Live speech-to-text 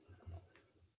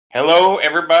Hello,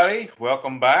 everybody.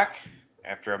 Welcome back.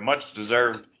 After a much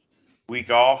deserved week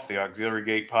off, the Auxiliary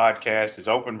Gate podcast is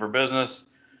open for business.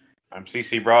 I'm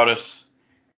CC Broadus,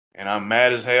 and I'm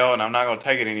mad as hell, and I'm not going to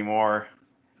take it anymore.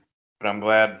 But I'm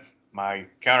glad my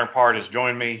counterpart has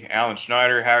joined me, Alan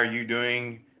Schneider. How are you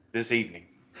doing this evening?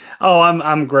 Oh,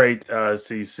 I'm great,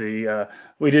 CC.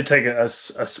 We did take a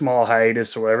small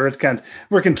hiatus or whatever.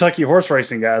 We're Kentucky horse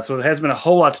racing guys, so it has been a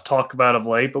whole lot to talk about of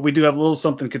late. But we do have a little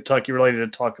something Kentucky related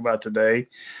to talk about today.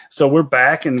 So we're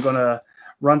back and gonna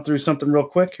run through something real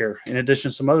quick here. In addition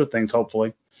to some other things,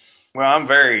 hopefully. Well, I'm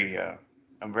very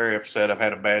upset. I've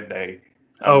had a bad day.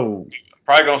 I'm Oh,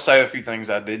 probably going to say a few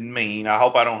things I didn't mean. I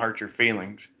hope I don't hurt your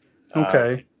feelings uh,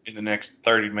 okay. in the next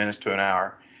 30 minutes to an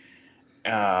hour.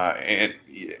 Yeah,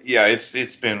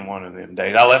 it's been one of them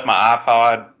days. I left my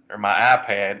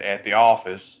iPad at the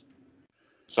office,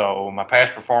 so my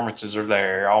past performances are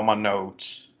there, all my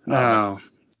notes. No,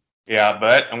 Yeah,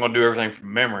 but I'm gonna do everything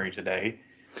from memory today.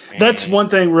 that's And one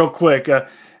thing real quick.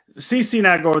 CC and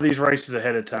I go over these races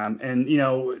ahead of time, and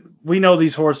we know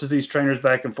these horses, these trainers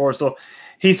back and forth. So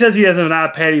he says he has an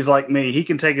iPad. He's like me. He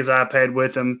can take his iPad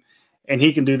with him, and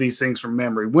he can do these things from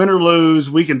memory. Win or lose,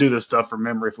 we can do this stuff from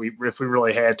memory if we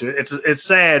really had to. It's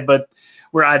sad, but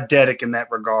we're eidetic in that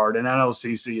regard, and I know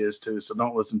CC is too. So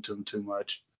don't listen to him too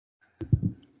much.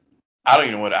 I don't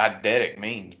even know what eidetic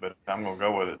means, but I'm gonna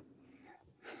go with it.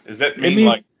 Does that It mean means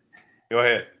like? Go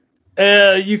ahead.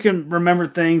 you can remember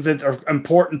things that are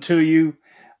important to you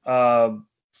uh,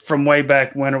 from way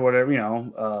back when or whatever.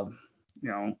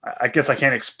 I guess I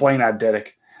can't explain eidetic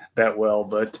that well,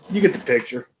 but you get the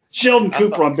picture. Sheldon I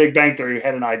Cooper thought. on Big Bang Theory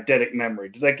had an eidetic memory.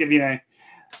 Does that give you any?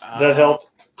 Does that Uh, help?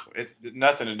 it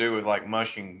nothing to do with like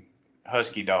mushing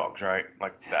husky dogs, right?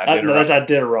 Like the No, Iditarod.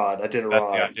 that's Iditarod. That's the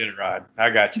Iditarod. Iditarod. I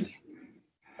got you.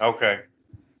 Okay.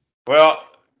 Well,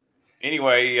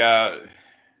 anyway,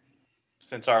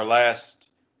 since our last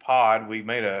pod, we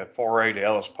made a foray to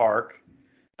Ellis Park.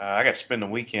 I got to spend the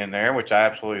weekend there, which I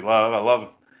absolutely love. I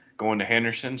love going to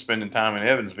Henderson, spending time in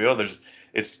Evansville.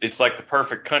 It's like the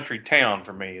perfect country town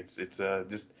for me. It's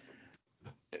just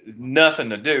nothing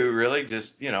to do really.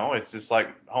 Just it's just like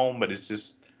home, but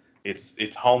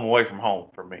it's home away from home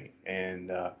for me. And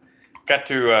got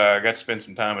to spend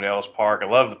some time at Ellis Park. I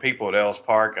love the people at Ellis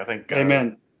Park. I think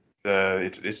Amen.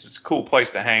 it's just a cool place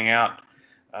to hang out.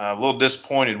 A little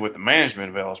disappointed with the management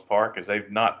of Ellis Park as they've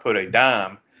not put a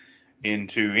dime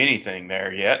into anything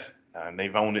there yet.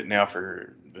 They've owned it now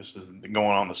for this is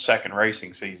going on the second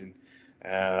racing season.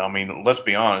 I mean, let's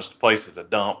be honest, the place is a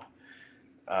dump.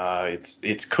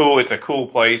 It's cool. It's a cool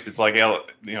place. It's like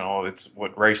it's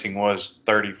what racing was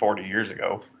 30, 40 years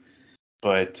ago.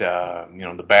 But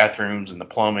the bathrooms and the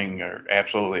plumbing are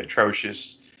absolutely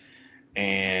atrocious,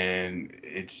 and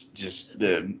it's just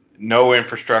the no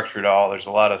infrastructure at all. There's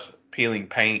a lot of peeling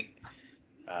paint.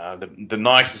 The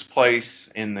nicest place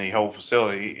in the whole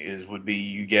facility would be,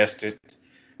 you guessed it,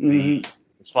 the Hmm.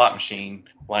 slot machine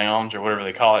lounge or whatever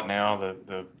they call it now,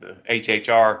 the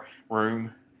HHR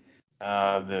room.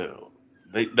 The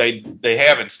they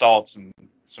have installed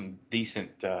some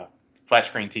decent flat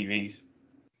screen TVs,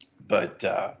 but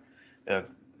uh,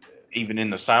 even in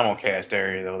the simulcast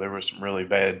area though, there was some really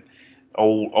bad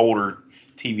older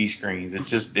TV screens.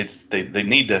 They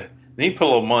need to put a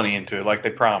little money into it like they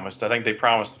promised. I think they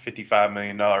promised a $55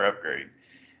 million upgrade,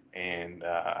 and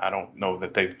I don't know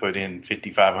that they've put in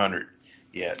 5,500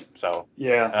 yet. So,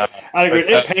 Yeah, uh, I agree.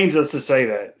 but It pains us to say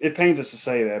that. It pains us to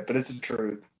say that, but it's the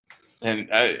truth.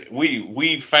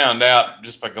 we found out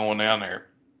just by going down there,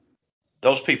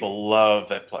 those people love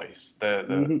that place.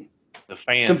 Hmm. The It's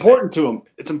fans there. important to them.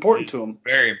 It's important It's to them.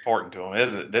 very important to them.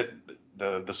 Is it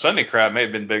that the Sunday crowd may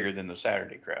have been bigger than the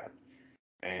Saturday crowd,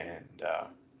 and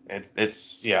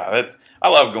it's yeah, that's I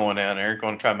love going down there.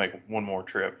 Going to try to make one more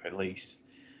trip at least,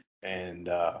 and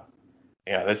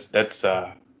yeah, that's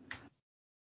I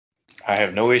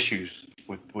have no issues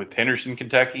with Henderson,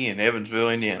 Kentucky, and Evansville,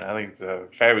 Indiana. I think it's a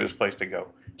fabulous place to go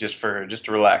just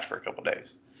to relax for a couple of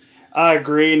days. I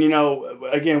agree. And,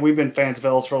 again, we've been fans of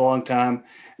Ellis for a long time.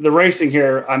 The racing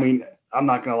here, I mean, I'm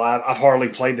not going to lie, I've hardly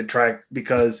played the track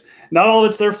because not all of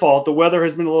it's their fault. The weather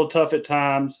has been a little tough at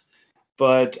times,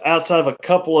 but outside of a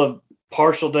couple of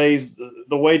partial days,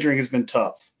 the wagering has been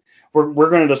tough. We're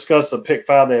going to discuss the pick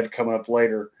five they have coming up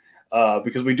later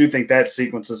because we do think that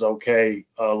sequence is okay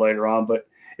later on. But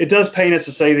it does pain us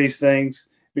to say these things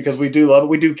because we do love it.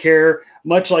 We do care,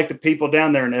 much like the people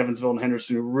down there in Evansville and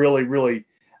Henderson who really, really,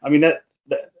 I mean,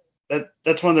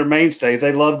 that's one of their mainstays.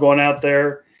 They love going out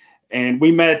there. And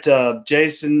we met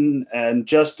Jason and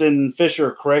Justin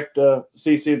Fisher, correct,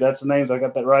 CC? That's the names. I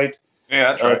got that right.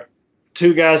 Yeah, that's Uh, right.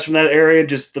 two guys from that area,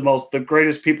 just the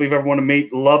greatest people you've ever want to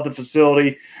meet. Love the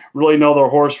facility, really know their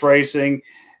horse racing,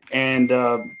 and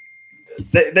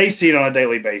they see it on a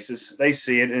daily basis. They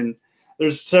see it, and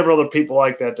there's several other people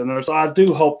like that down there. So I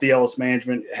do hope the Ellis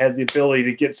management has the ability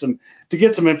to get some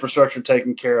infrastructure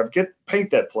taken care of,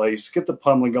 paint that place, get the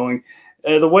pummeling going.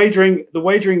 The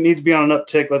wagering needs to be on an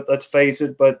uptick. Let's face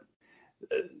it, but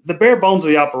the bare bones of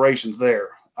the operation's there.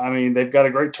 I mean, they've got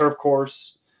a great turf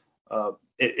course.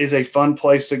 It is a fun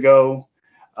place to go.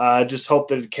 I just hope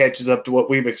that it catches up to what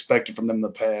we've expected from them in the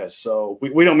past. So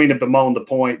we don't mean to bemoan the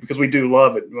point because we do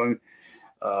love it.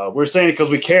 We're saying it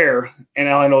because we care, and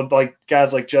I know like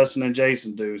guys like Justin and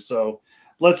Jason do. So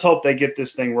let's hope they get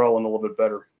this thing rolling a little bit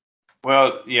better.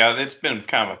 Well, yeah, it's been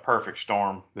kind of a perfect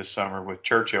storm this summer with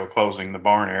Churchill closing the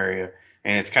barn area,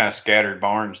 and it's kind of scattered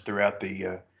barns throughout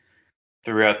the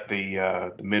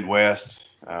Midwest.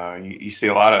 You see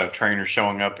a lot of trainers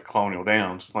showing up at Colonial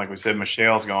Downs. Like we said,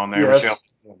 Michelle's gone there. Yes. Michelle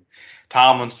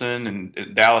Tomlinson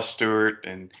and Dallas Stewart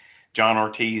and John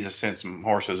Ortiz have sent some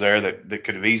horses there that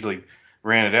could have easily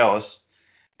ran at Ellis.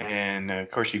 And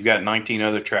of course, you've got 19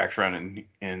 other tracks running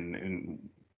in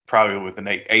probably with an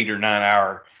 8 or 9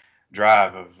 hour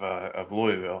drive of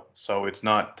Louisville. So it's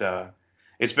not.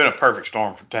 It's been a perfect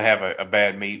storm to have a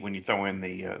bad meet when you throw in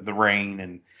the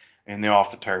rain and the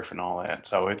off the turf and all that.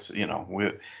 So it's may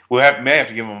have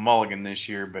to give them a mulligan this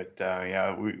year, but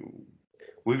yeah,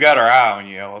 we've got our eye on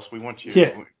you, Ellis. We want you.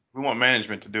 Yeah. We want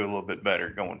management to do a little bit better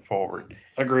going forward.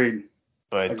 Agreed.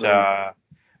 But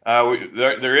Agreed.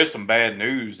 there is some bad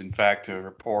news, in fact, to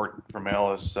report from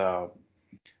Ellis.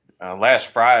 Last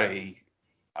Friday,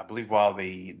 I believe, while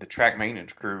the track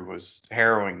maintenance crew was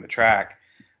harrowing the track,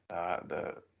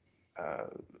 the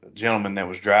gentleman that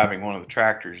was driving one of the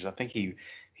tractors, I think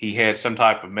he had some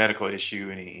type of medical issue,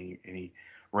 and he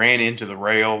ran into the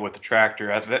rail with the tractor.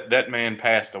 That man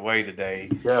passed away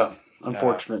today. Yeah,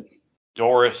 unfortunate.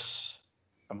 I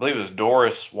believe it was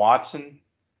Doris Watson.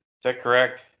 Is that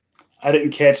correct? I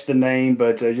didn't catch the name,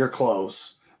 but you're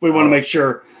close. We want to Uh, make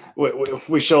sure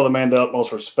we show the man the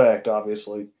utmost respect,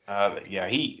 obviously.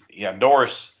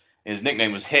 Doris. His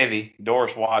nickname was Heavy,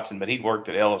 Doris Watson, but he worked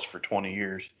at Ellis for 20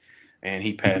 years, and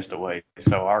he passed away.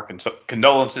 So our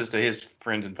condolences to his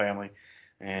friends and family,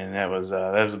 and that was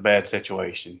a bad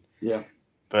situation. Yeah.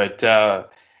 But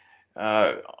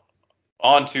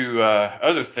on to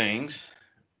other things.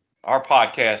 Our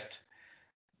podcast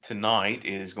tonight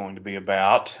is going to be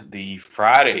about the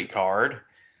Friday card,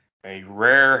 a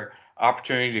rare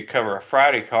opportunity to cover a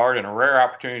Friday card and a rare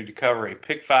opportunity to cover a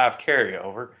pick five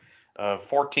carryover of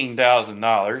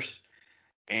 $14,000.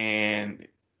 And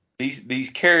these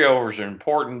carryovers are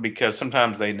important because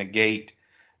sometimes they negate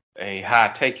a high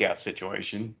takeout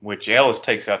situation, which Ellis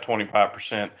takes out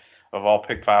 25% of all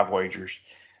pick five wagers.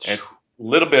 It's a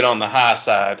little bit on the high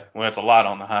side. Well, it's a lot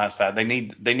on the high side. They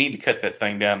need to cut that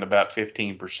thing down to about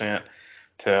 15%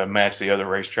 to match the other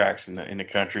racetracks in the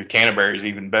country. Canterbury's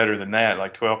even better than that,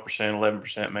 like 12%,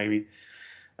 11% maybe.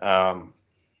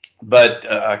 But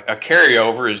a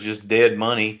carryover is just dead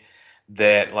money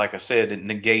that, like I said, it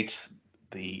negates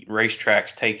the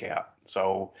racetrack's takeout.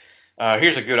 So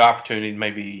here's a good opportunity to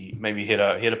maybe hit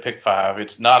a pick five.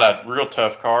 It's not a real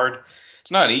tough card.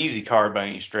 It's not an easy card by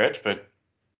any stretch, but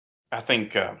I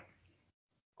think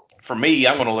for me,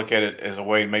 I'm going to look at it as a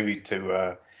way maybe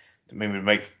to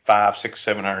make $500,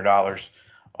 $600, $700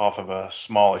 off of a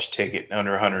smallish ticket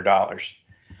under $100.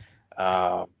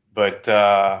 But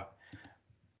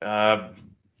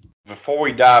before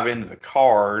we dive into the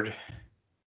card,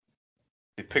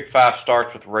 the pick five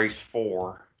starts with race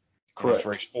 4. Correct. It's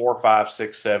race 4, 5,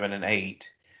 6, 7, and 8.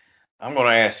 I'm going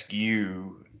to ask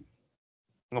you.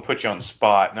 I'm going to put you on the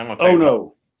spot, and I'm going to tell Oh you.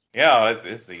 no. Yeah,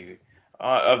 it's easy.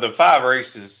 Of the 5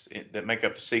 races that make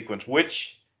up the sequence,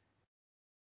 which,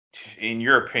 in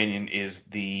your opinion, is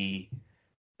the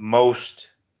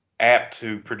most apt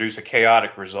to produce a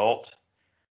chaotic result,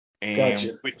 and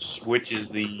Gotcha. which is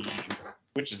the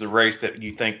race that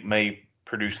you think may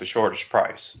produce the shortest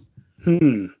price?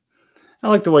 I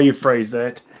like the way you phrase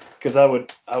that because I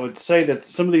would say that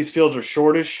some of these fields are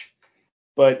shortish,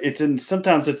 but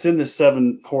sometimes it's in the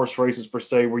 7 horse races per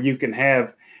se where you can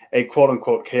have a quote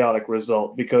unquote chaotic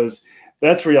result because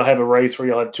that's where you'll have a race where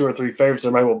you'll have 2 or 3 favorites.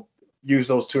 Everybody will use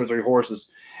those 2 or 3 horses,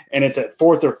 and it's that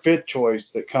 4th or 5th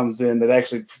choice that comes in that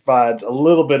actually provides a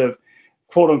little bit of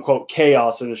quote unquote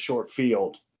chaos in a short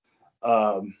field.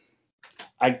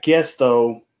 I guess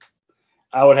though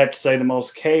I would have to say the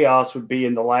most chaos would be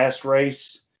in the last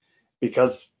race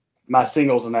because my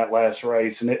single's in that last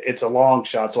race and it's a long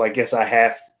shot. So I guess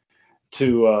I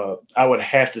would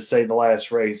have to say the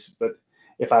last race. But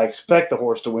if I expect the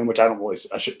horse to win, which I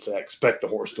shouldn't say I expect the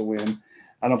horse to win.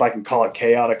 I don't know if I can call it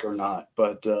chaotic or not,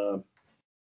 but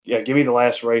yeah, give me the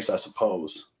last race, I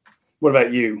suppose. What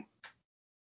about you?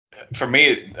 For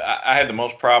me, I had the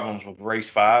most problems with race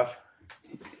 5,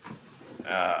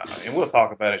 and we'll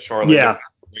talk about it shortly. But Yeah,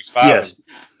 race 5 yes,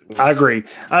 is I agree.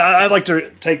 I'd like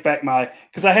to take back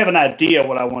because I have an idea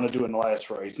what I want to do in the last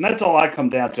race, and that's all I come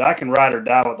down to. I can ride or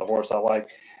die with the horse I like.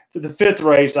 The fifth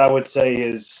race, I would say,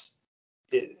 is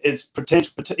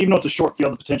potential, even though it's a short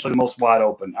field, potentially the most wide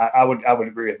open. I would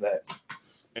agree with that.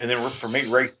 and then for me,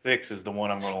 race 6 is the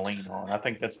one I'm going to lean on. I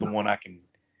think that's the one I can.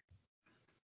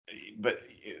 But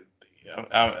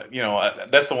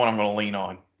that's the one I'm going to lean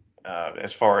on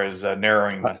as far as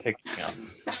narrowing my ticket count.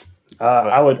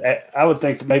 But I would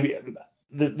think that maybe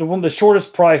the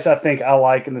shortest price I think I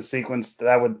like in the sequence that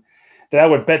I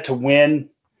would bet to win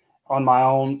on my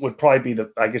own would probably be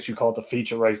I guess you call it the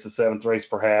feature race, the seventh race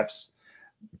perhaps.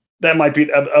 That might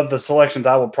be of the selections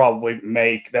I will probably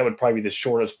make. That would probably be the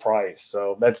shortest price.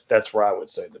 So that's where I would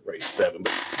say the race 7.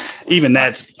 But even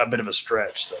that's a bit of a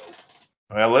stretch. So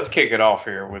well, let's kick it off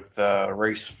here with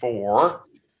race 4.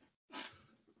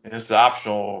 And this is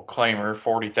optional claimer,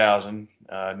 40,000.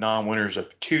 Non-winners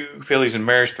of 2 fillies and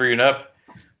mares 3 and up,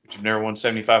 which have never won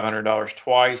 $7,500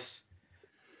 twice.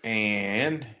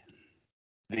 And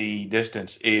the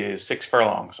distance is 6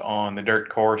 furlongs on the dirt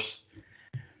course.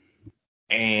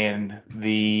 And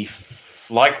the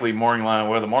likely morning line,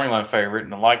 well, the morning line favorite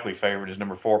and the likely favorite is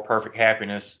number 4, Perfect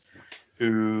Happiness,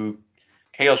 who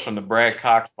hails from the Brad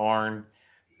Cox barn.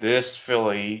 This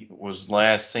filly was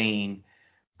last seen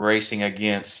racing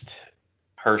against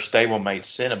her stablemate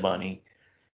Cinnabunny.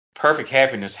 Perfect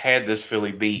Happiness had this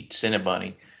filly beat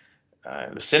Cinnabunny.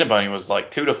 The Cinnabunny was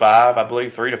like 2-5, I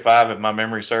believe, 3-5 if my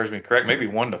memory serves me correct, maybe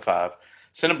 1-5.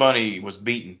 Cinnabunny was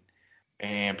beaten,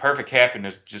 and Perfect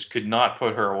Happiness just could not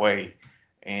put her away.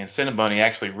 And Cinnabunny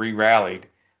actually re-rallied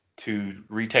to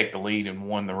retake the lead and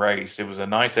won the race. It was a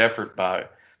nice effort by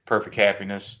Perfect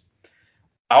Happiness.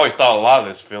 I always thought a lot of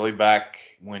this filly back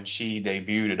when she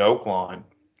debuted at Oaklawn.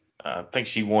 I think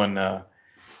she won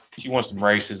some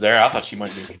races there. I thought she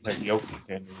might be a Kentucky Oak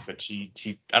contender, but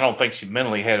I don't think she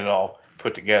mentally had it all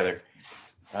put together.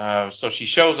 So she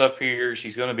shows up here.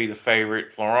 She's going to be the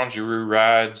favorite. Florent Giroux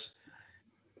rides.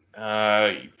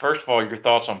 First of all, your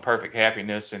thoughts on Perfect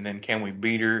Happiness, and then can we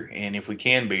beat her? And if we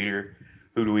can beat her,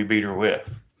 who do we beat her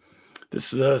with?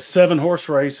 this is a 7-horse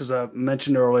race, as I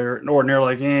mentioned earlier. And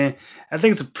ordinarily, I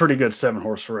think it's a pretty good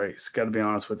 7-horse race. Got to be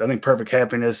honest with you. I think Perfect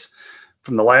Happiness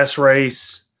from the last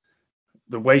race,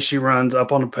 the way she runs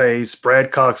up on the pace, Brad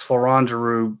Cox, Florent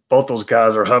Giroux, both those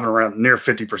guys are hovering around near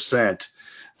 50%,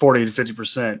 40 to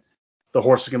 50%. The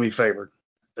horse is going to be favored.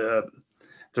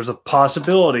 There's a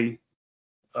possibility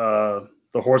the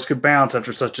horse could bounce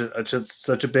after such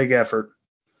a big effort.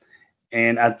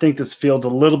 And I think this field's a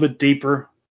little bit deeper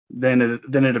than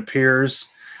it appears.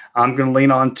 I'm going to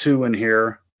lean on 2 in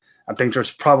here. I think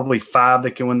there's probably 5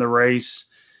 that can win the race.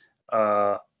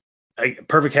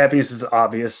 Perfect Happiness is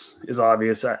obvious.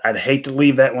 I'd hate to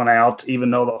leave that one out,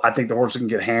 even though I think the horse can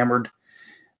get hammered.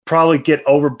 Probably get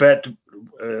overbet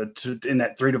in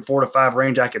that 3 to 4 to 5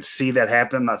 range. I could see that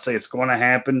happen. I'm not saying it's going to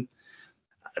happen.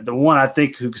 The one I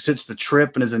think who sits the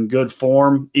trip and is in good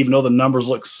form, even though the numbers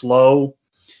look slow,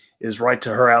 is right to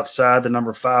her outside, the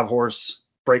number 5 horse,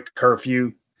 Break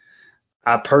Curfew.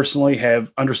 I personally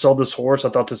have undersold this horse. I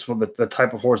thought this was the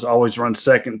type of horse that always runs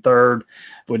second, third,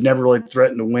 would never really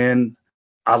threaten to win.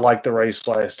 I liked the race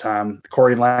last time.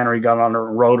 Corey Lannery got on her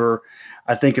and rode her.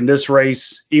 I think in this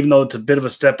race, even though it's a bit of a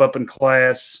step up in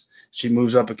class, she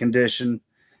moves up a condition.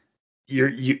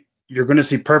 You're going to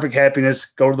see Perfect Happiness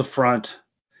go to the front,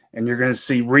 and you're going to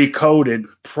see Recoded,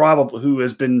 probably who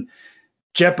has been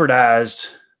jeopardized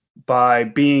by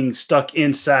being stuck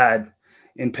inside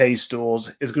in pay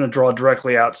stools, is going to draw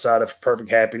directly outside of Perfect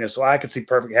Happiness. So I could see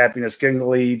Perfect Happiness getting the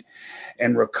lead,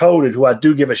 and Recoded, who I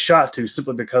do give a shot to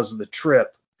simply because of the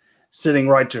trip, sitting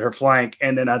right to her flank.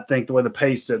 And then I think the way the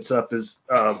pace sets up is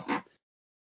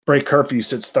Break Curfew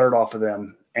sits third off of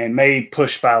them and may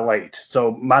push by late.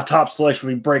 So my top selection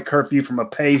would be Break Curfew from a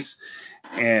pace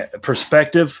and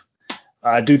perspective.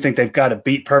 I do think they've got to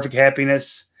beat Perfect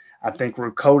Happiness. I think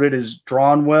Recoded is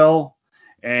drawn well,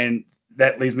 and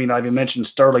that leaves me not even mention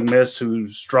Sterling Miss,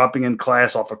 who's dropping in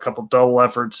class off a couple double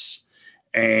efforts,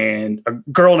 and a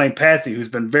girl named Patsy, who's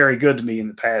been very good to me in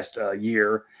the past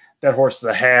year. That horse is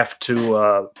a half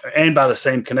to, and by the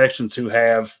same connections who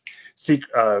have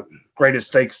Greatest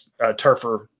Stakes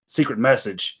turfer Secret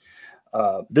Message.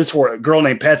 This horse, a girl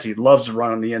named Patsy, loves to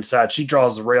run on the inside. She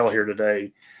draws the rail here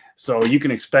today. So you can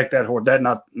expect that horse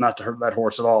not to hurt that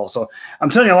horse at all. So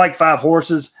I'm telling you, I like 5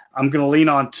 horses. I'm going to lean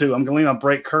on 2. I'm going to lean on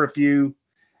Break Curfew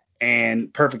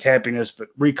and Perfect Happiness, but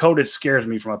Recoded scares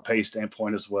me from a pace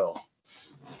standpoint as well.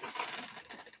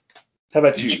 How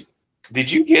about you?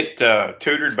 Did you get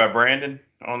tutored by Brandon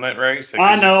on that race?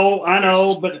 I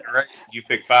know, but you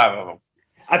picked 5 of them.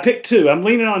 I picked 2. I'm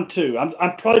leaning on 2.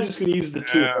 I'm probably just going to use the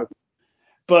 2.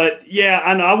 But yeah,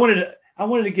 I know. I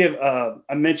wanted to give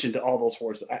a mention to all those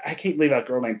horses. I can't leave out a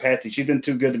girl named Patsy. She's been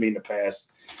too good to me in the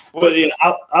past. But yeah,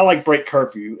 I like Break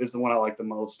Curfew is the one I like the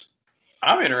most.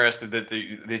 I'm interested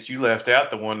that you left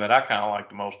out the one that I kind of like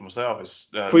the most myself. Is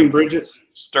Queen Bridget.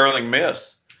 Sterling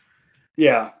Miss.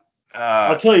 Yeah.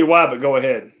 I'll tell you why, but go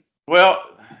ahead. Well,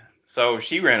 so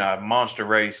she ran a monster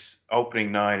race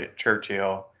opening night at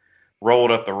Churchill,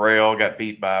 rolled up the rail, got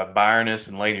beat by Bayerness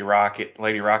and Lady Rocket.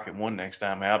 Lady Rocket won next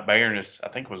time out. Bayerness, I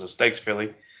think, was a stakes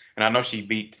filly, and I know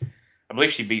I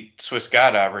believe she beat Swiss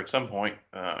Skydiver at some point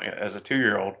as a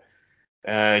 2-year-old.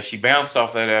 She bounced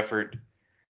off that effort,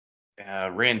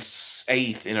 ran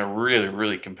 8th in a really,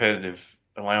 really competitive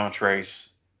allowance race,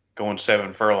 going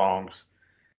 7 furlongs,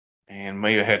 and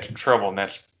may have had some trouble in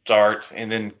that start,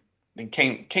 and then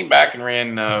came back and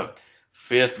ran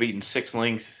 5th, beating 6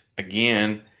 lengths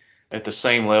again at the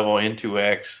same level,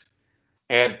 N2X.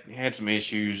 Had some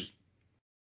issues.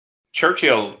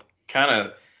 Churchill kind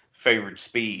of favored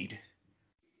speed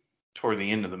toward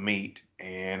the end of the meet,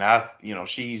 and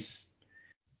she's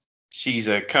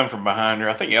come from behind her.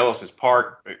 I think Ellis's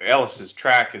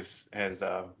track has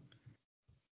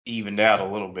evened out a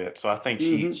little bit, so I think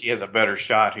she has a better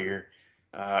shot here.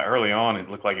 Early on, it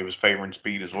looked like it was favoring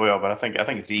speed as well, but I think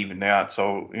it's evened out.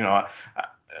 So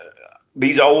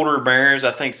these older mares,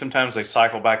 I think sometimes they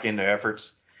cycle back into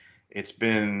efforts. It's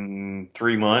been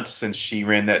 3 months since she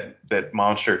ran that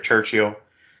monster at Churchill,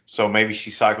 so maybe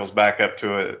she cycles back up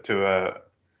to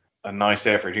a nice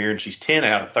effort here, and she's 10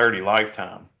 out of 30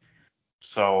 lifetime.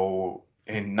 So,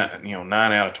 and 9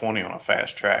 out of 20 on a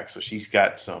fast track. So she's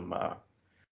got some.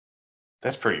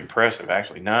 That's pretty impressive,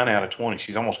 actually. 9 out of 20.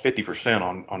 She's almost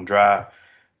 50% on dry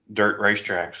dirt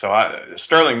racetracks. So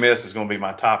Sterling Miss is going to be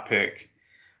my top pick.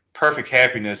 Perfect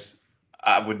Happiness,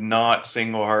 I would not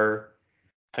single her.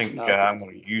 I think I'm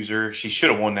going to use her. She should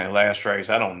have won that last race.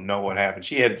 I don't know what happened.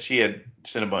 She had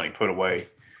Cinnabunny put away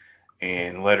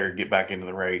and let her get back into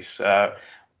the race.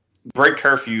 Break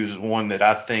Curfew is one that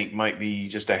I think might be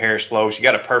just a hair slow. She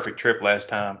got a perfect trip last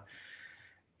time,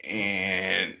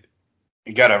 and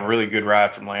got a really good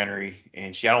ride from Lannery.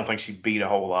 And I don't think she beat a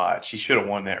whole lot. She should have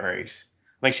won that race.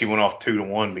 I think she went off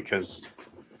 2-1 because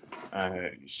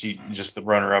she just the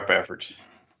runner-up efforts.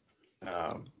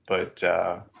 Let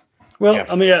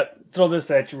me throw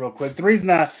this at you real quick. The reason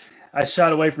I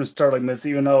shied away from Sterling Miss,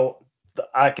 even though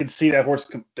I could see that horse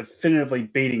definitively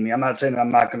beating me. I'm not saying that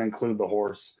I'm not going to include the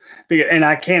horse, and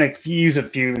I can't use a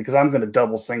few because I'm going to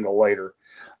double single later.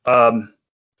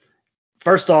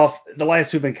 First off, the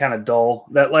last 2 have been kind of dull.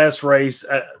 That last race,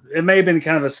 it may have been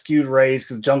kind of a skewed race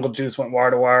because Jungle Juice went wire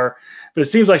to wire, but it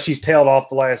seems like she's tailed off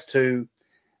the last 2,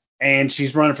 and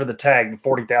she's running for the tag, the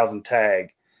 40,000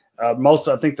 tag. I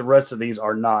think the rest of these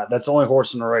are not. That's the only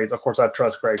horse in the race. Of course, I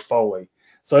trust Greg Foley.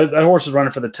 So that horse is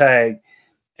running for the tag.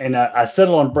 And I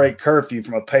settled on Break Curfew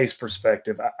from a pace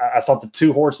perspective. I thought the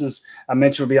 2 horses I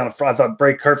mentioned would be on the front. I thought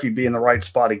Break Curfew would be in the right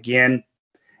spot again,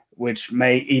 which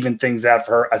may even things out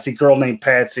for her. I see Girl Named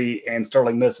Patsy and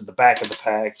Sterling Miss at the back of the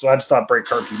pack. So I just thought Break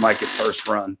Curfew might get first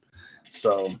run.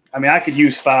 So, I mean, I could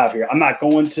use 5 here. I'm not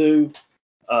going to.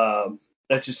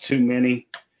 That's just too many.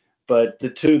 But the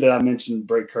 2 that I mentioned,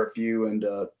 Break Curfew and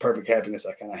Perfect Happiness,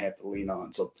 I kind of have to lean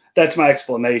on. So that's my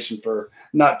explanation for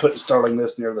not putting Sterling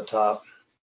Miss near the top.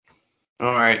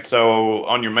 All right. So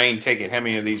on your main ticket, how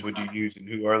many of these would you use, and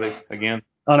who are they again?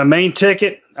 On a main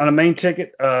ticket,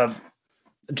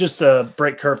 just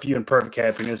Break Curfew and Perfect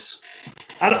Happiness.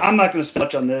 I'm not going to spend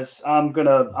much on this. I'm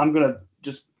gonna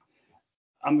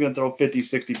throw 50,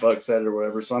 60 bucks at it or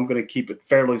whatever. So I'm going to keep it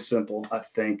fairly simple, I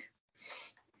think.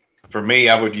 For me,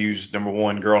 I would use number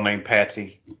 1, Girl Named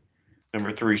Patsy.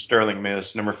 Number 3, Sterling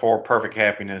Miss. Number 4, Perfect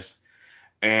Happiness.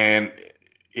 And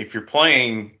if you're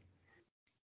playing,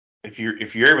 if you're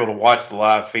able to watch the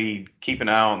live feed, keep an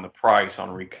eye on the price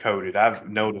on Recoded. I've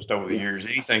noticed over the years,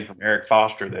 anything from Eric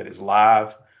Foster that is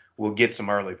live will get some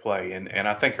early play. And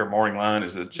I think her morning line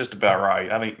is just about right.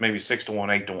 I think maybe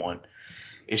 6-1, 8-1.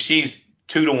 If she's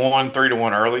 2-1,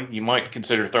 3-1 early, you might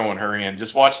consider throwing her in.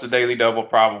 Just watch the daily double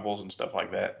probables and stuff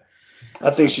like that. I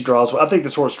think she draws. I think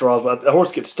this horse draws. But the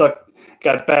horse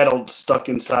got battled stuck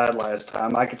inside last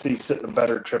time. I could see sitting a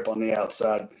better trip on the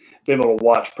outside, being able to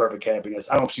watch Perfect Happiness.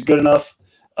 I don't know if she's good enough.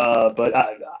 But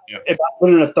Yep. if I put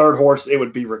in a third horse, it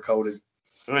would be Recoded.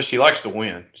 Well, she likes to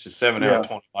win. She's 7 out of Yeah.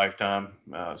 20 lifetime.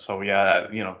 So yeah,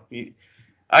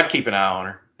 I'd keep an eye on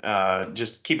her.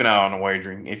 Just keep an eye on the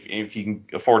wagering. If you can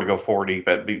afford to go 4 deep,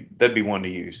 that'd be one to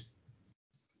use.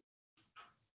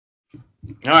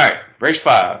 All right, race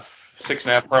 5,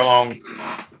 6.5 furlongs,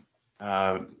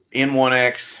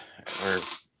 N1X, or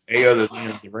A other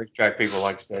than the racetrack people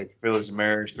like to say, fillies and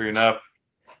mares, 3 and up,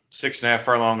 6.5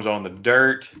 furlongs on the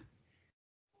dirt.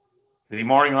 The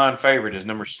morning line favorite is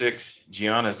number 6,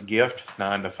 Gianna's Gift,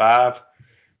 9-5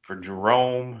 for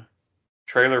Jerome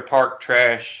Trailer Park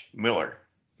Trash Miller.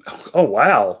 Oh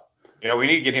wow. Yeah, we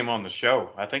need to get him on the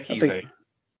show. I think I think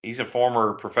he's a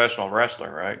former professional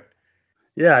wrestler, right?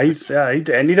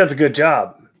 and he does a good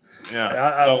job.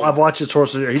 Yeah. I've watched his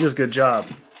horse. He does a good job.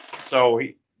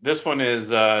 This one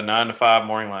is 9-5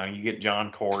 morning line. You get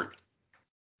John Court.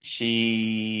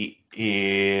 She's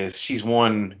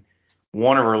won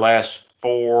one of her last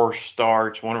 4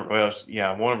 starts. One of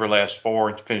her last 4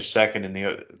 and finished second in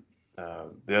the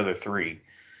other 3.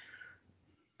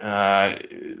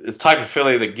 It's the type of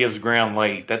filly that gives ground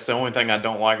late. That's the only thing I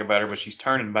don't like about her, but she's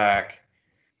turning back.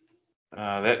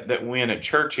 That win at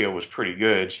Churchill was pretty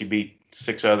good. She beat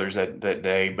 6 others that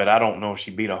day, but I don't know if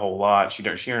she beat a whole lot.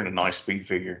 She earned a nice speed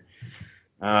figure.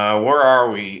 Where are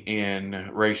we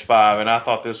in race 5? And I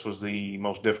thought this was the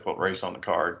most difficult race on the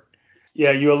card.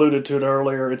 Yeah, you alluded to it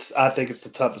earlier. I think it's the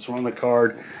toughest one on the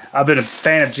card. I've been a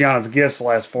fan of Gianna's Gifts the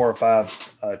last 4 or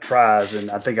 5 tries,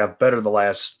 and I think I've bettered the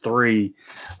last 3.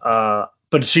 But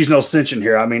she's no cinch in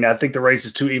here. I mean, I think the race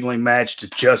is too evenly matched to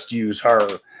just use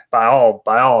her by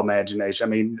all imagination. I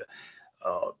mean,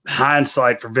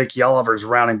 hindsight for Vicky Oliver's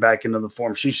rounding back into the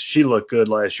form. She looked good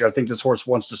last year. I think this horse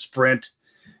wants to sprint.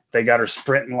 They got her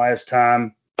sprinting last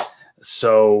time.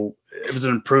 So it was an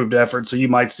improved effort. So you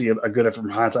might see a good effort from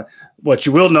hindsight. What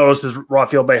you will notice is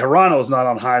Rafael Bejarano is not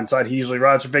on hindsight. He usually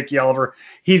rides for Vicky Oliver.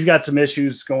 He's got some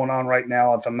issues going on right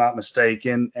now, if I'm not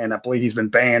mistaken, and I believe he's been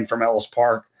banned from Ellis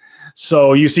Park.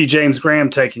 So you see James Graham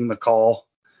taking the call.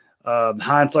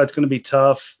 Hindsight's going to be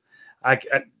tough.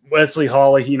 Wesley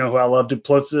Hawley, who I love,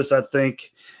 Duplicitous, I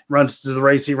think, runs to the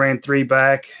race. He ran 3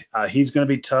 back. He's going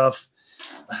to be tough.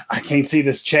 I can't see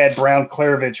this Chad Brown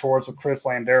Clarovich horse with Chris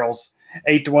Landarrell's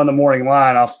 8-1 the morning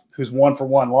line off, who's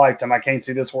 1-for-1 lifetime. I can't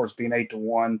see this horse being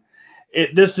 8-1.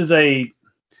 This is a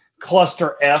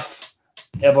cluster F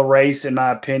of a race, in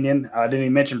my opinion. I didn't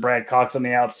even mention Brad Cox on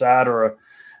the outside or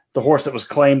the horse that was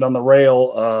claimed on the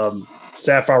rail,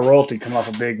 Sapphire Royalty, coming off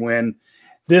a big win.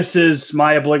 This is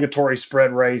my obligatory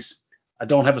spread race. I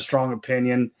don't have a strong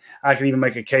opinion. I can even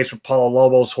make a case for Paulo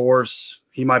Lobo's horse.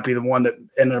 He might be the one that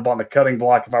ended up on the cutting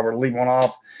block if I were to leave one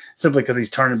off, simply because he's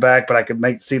turning back, but I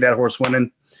could see that horse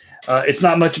winning. It's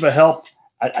not much of a help.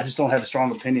 I just don't have a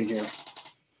strong opinion here.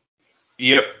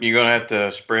 Yep, you're going to have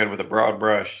to spread with a broad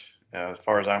brush, as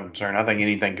far as I'm concerned. I think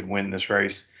anything could win this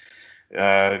race.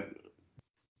 Risk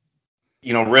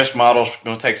model's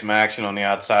going to take some action on the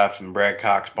outside from Brad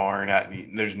Cox barn.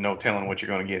 There's no telling what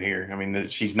you're going to get here. I mean,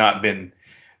 she's not been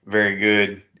very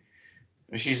good.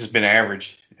 She's just been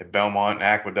average at Belmont and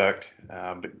Aqueduct.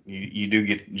 But you do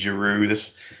get Giroux.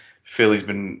 This filly's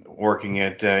been working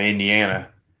at Indiana.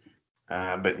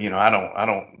 But I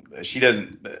don't. She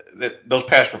doesn't. Those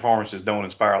past performances don't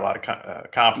inspire a lot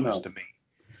of confidence to me.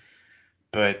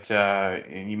 But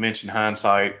and you mentioned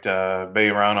hindsight.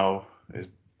 Bejarano is.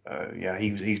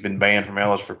 He's been banned from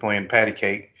Ellis for playing patty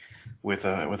cake with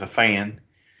a fan.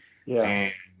 Yeah.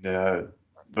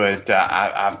 But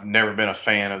I've never been a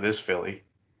fan of this filly.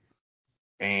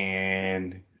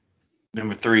 And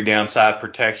number 3, Downside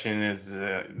Protection, is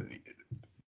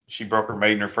she broke her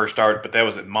maiden her first start, but that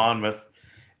was at Monmouth.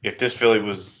 If this filly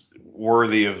was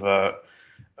worthy of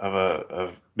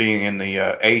being in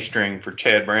the A string for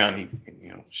Chad Brown,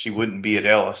 she wouldn't be at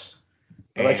Ellis.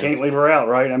 But I can't leave her out,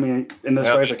 right? I mean, in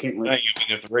this race, I can't leave.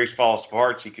 If the race falls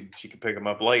apart, she could pick them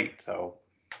up late. So,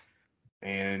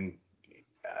 and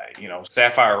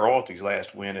Sapphire Royalty's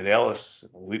last win at Ellis,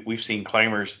 we've seen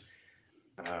claimers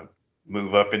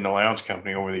move up in the lounge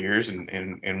company over the years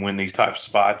and win these types of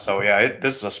spots. So yeah,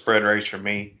 this is a spread race for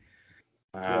me.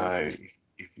 I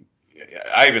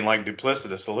even like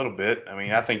Duplicitous a little bit. I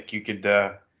mean, I think you could.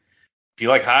 If you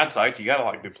like hindsight, you gotta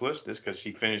like Duplicitous because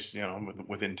she finished,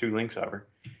 within 2 lengths of her,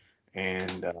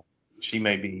 and she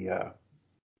may be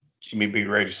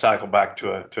ready to cycle back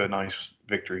to a nice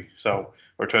victory. So,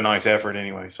 or to a nice effort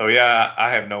anyway. So yeah,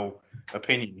 I have no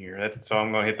opinion here. So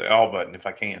I'm gonna hit the all button if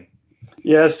I can.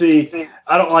 Yeah, see,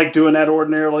 I don't like doing that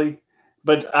ordinarily,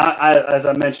 But as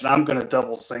I mentioned, I'm going to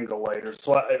double single later.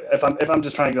 So if I'm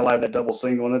just trying to get live that double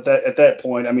single, and at that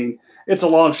point, I mean, it's a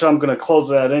long shot. I'm going to close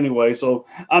it out anyway. So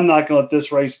I'm not going to let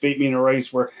this race beat me in a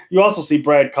race where you also see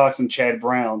Brad Cox and Chad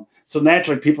Brown. So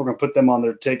naturally, people are going to put them on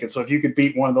their ticket. So if you could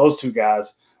beat one of those two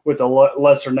guys with a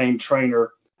lesser named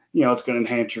trainer, it's going to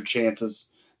enhance your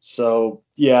chances. So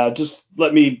yeah, just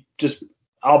let me just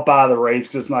I'll buy the race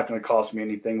because it's not going to cost me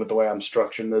anything with the way I'm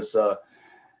structuring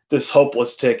this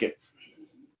hopeless ticket.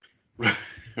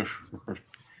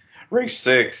 Race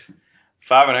 6,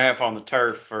 5.5 on the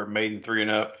turf for maiden 3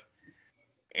 and up,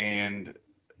 and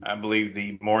I believe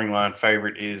the morning line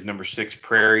favorite is number 6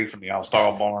 Prairie from the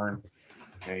All-Star Barn,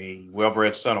 a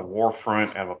well-bred son of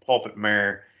Warfront out of a pulpit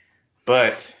mare,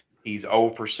 but he's 0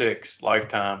 for 6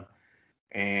 lifetime,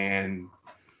 and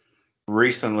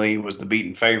recently was the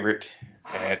beaten favorite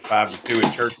at 5-2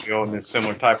 at Churchill in this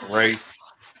similar type of race.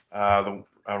 The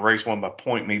race won by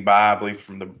Point Me By, I believe,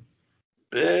 from the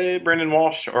Brendan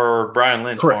Walsh or Brian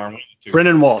Lynch Correct. barn.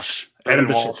 Brendan Walsh. Adam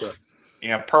Brendan Walsh. Bishop.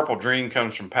 Yeah, Purple Dream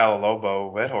comes from Palo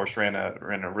Lobo. That horse ran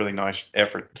a really nice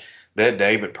effort that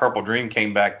day, but Purple Dream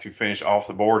came back to finish off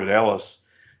the board at Ellis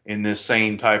in this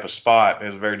same type of spot. It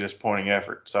was a very disappointing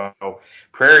effort. So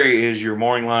Prairie is your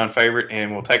morning line favorite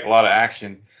and will take a lot of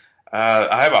action.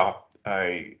 I have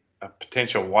a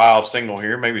potential wild single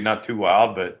here, maybe not too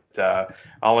wild, but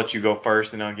I'll let you go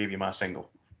first and I'll give you my single.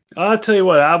 I'll tell you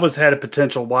what, had a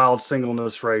potential wild single in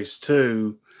this race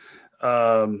too.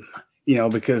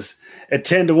 Because at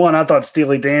 10-1, I thought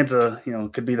Steely Danza,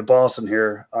 could be the boss in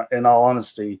here. In all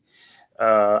honesty,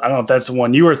 I don't know if that's the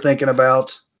one you were thinking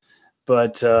about,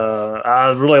 but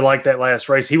I really liked that last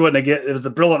race. He wouldn't have it was the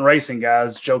Brilliant Racing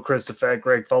guys, Joe Christopher,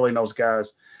 Greg Foley, and those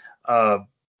guys. The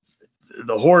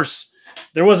horse,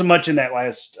 there wasn't much in that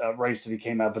last race that he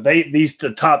came out, but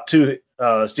the top two,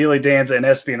 Steely Danza and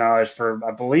Espionage for,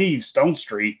 I believe, Stone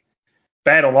Street,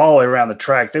 battled all the way around the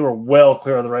track. They were well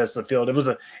clear of the rest of the field.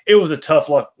 It was a tough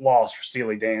loss for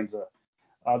Steely Danza.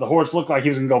 The horse looked like he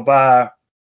was going to go by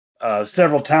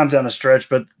several times down the stretch,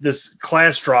 but this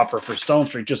class dropper for Stone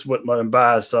Street just wouldn't let him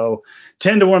by. So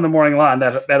 10-1 in the morning line,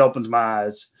 that opens my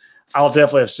eyes. I'll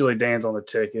definitely have Steely Danza on the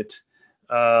ticket.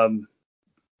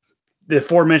 The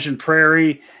aforementioned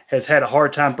Prairie has had a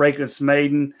hard time breaking its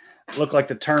maiden. Looked like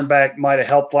the turn back might have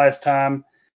helped last time.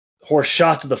 Horse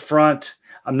shot to the front.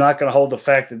 I'm not going to hold the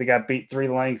fact that they got beat 3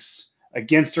 lengths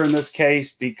against her in this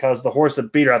case because the horse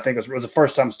that beat her, I think, was a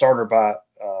first-time starter by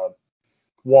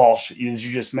Walsh, as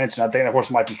you just mentioned. I think that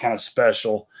horse might be kind of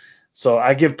special. So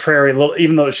I give Prairie a little,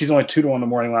 even though she's only 2-1 in the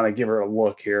morning line, I give her a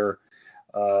look here.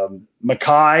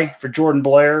 Mackay for Jordan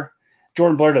Blair.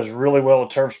 Jordan Blair does really well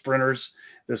with turf sprinters.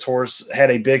 This horse had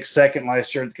a big second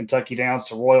last year at the Kentucky Downs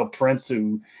to Royal Prince,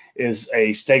 who is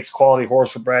a stakes quality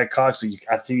horse for Brad Cox. So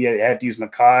I think you have to use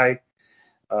Mackay.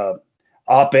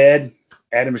 Op-Ed,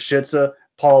 Adam Schitza,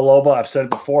 Paulo Lobo. I've said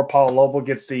it before. Paulo Lobo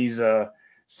gets these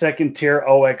second tier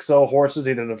OXO horses,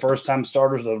 either the first time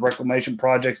starters or the reclamation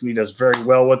projects, and he does very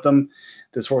well with them.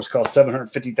 This horse costs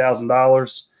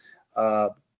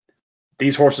 $750,000.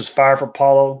 These horses fire for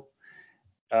Paulo.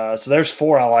 So there's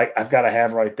 4 I've got to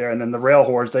have right there. And then the rail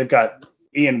horse, they've got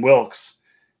Ian Wilkes,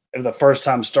 the first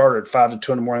time starter at 5-2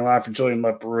 in the morning line for Julian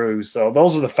LePeroux. So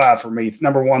those are the 5 for me.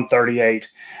 Number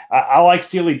 138. I like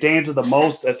Steely Danza the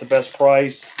most. That's the best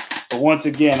price. But once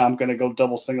again, I'm going to go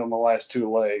double single in the last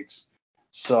 2 legs.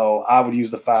 So I would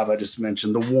use the 5 I just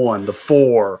mentioned, the 1, the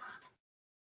 4,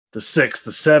 the 6,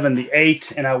 the 7, the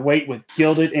 8, and I wait with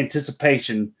gilded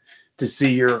anticipation to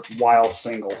see your wild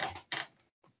single.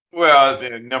 Well,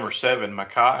 the number 7,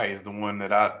 Mackay, is the one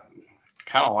that I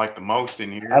kind of like the most in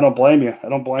here. I don't blame you.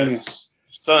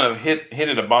 Son of hit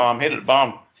at a bomb,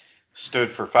 stood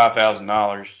for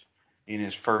 $5,000 in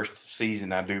his first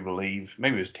season, I do believe.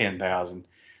 Maybe it was $10,000.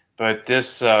 But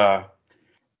this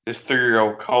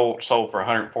 3-year-old colt sold for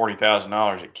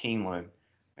 $140,000 at Keeneland,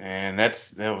 and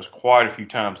that was quite a few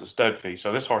times the stud fee.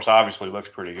 So this horse obviously looks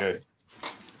pretty good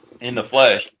in the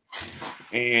flesh.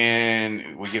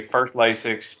 And we get first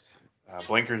Lasix,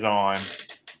 blinkers on.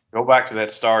 Go back to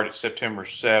that start at September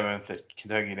 7th at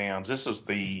Kentucky Downs. This is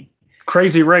the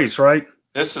crazy race, right?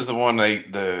 This is the one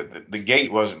the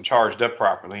gate wasn't charged up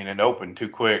properly and it opened too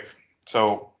quick.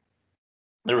 So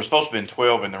there was supposed to have been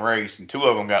 12 in the race, and 2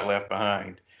 of them got left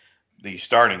behind the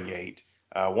starting gate.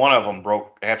 One of them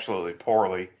broke absolutely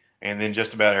poorly, and then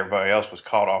just about everybody else was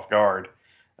caught off guard.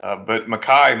 But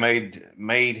Mackay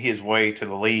made his way to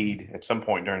the lead at some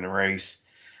point during the race.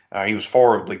 He was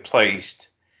forwardly placed,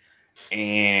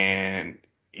 and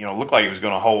looked like he was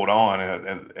going to hold on.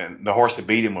 And the horse that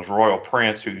beat him was Royal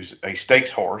Prince, who's a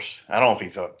stakes horse. I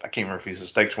can't remember if he's a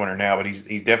stakes winner now, but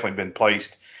he's definitely been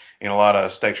placed in a lot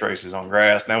of stakes races on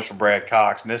grass. And that was for Brad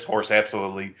Cox. And this horse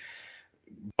absolutely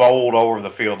bowled over the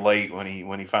field late when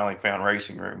he finally found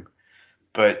racing room.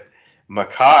 But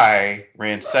Mackay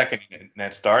ran second in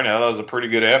that start. Now that was a pretty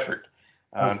good effort.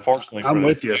 Unfortunately I'm for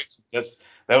with you.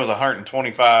 that was a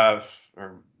 125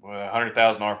 or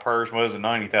 $100,000 purse. Was a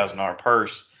 $90,000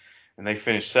 purse, and they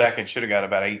finished second. Should have got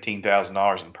about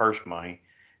 $18,000 in purse money,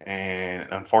 and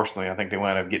unfortunately, I think they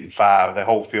wound up getting five. The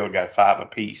whole field got five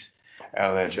apiece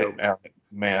out of that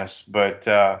mess. But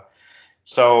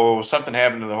so something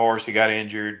happened to the horse. He got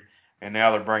injured, and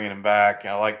now they're bringing him back.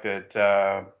 I like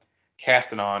that.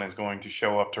 Castanon is going to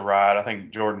show up to ride. I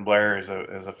think Jordan Blair is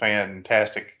a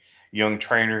fantastic young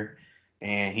trainer,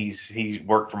 and he's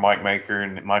worked for Mike Maker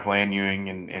and Michael Ann Ewing,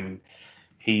 and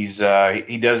he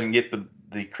doesn't get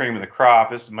the cream of the crop.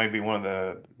 This may be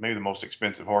maybe the most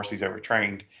expensive horse he's ever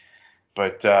trained,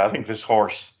 but I think this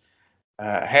horse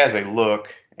has a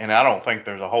look, and I don't think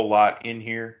there's a whole lot in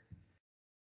here.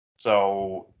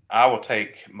 So I will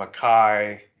take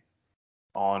Mackay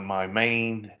on my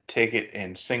main ticket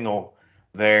and single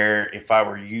there. If I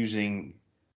were using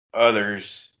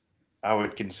others, I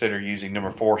would consider using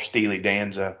number 4, Steely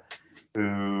Danza,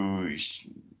 who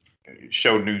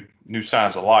showed new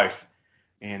signs of life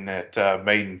in that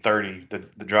maiden 30,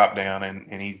 the drop down,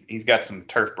 and he's got some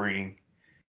turf breeding.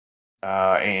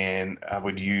 And I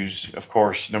would use, of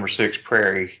course, number 6,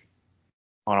 Prairie,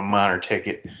 on a minor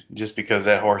ticket, just because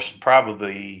that horse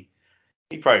probably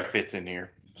fits in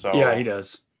here. So yeah, he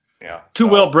does. Yeah. Too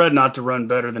well bred not to run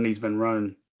better than he's been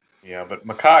running. Yeah, but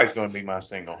Mackay's going to be my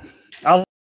single.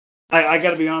 I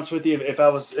got to be honest with you. If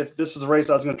this was a race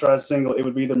I was going to try a single, it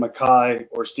would be either Mackay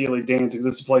or Steely Danza, because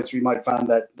this is a place where you might find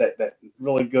that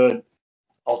really good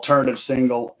alternative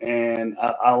single. And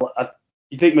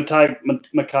you think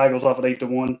Mackay goes off at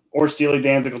 8-1, or Steely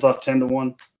Danza goes off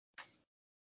 10-1?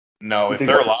 No, if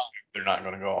they're alive, they're not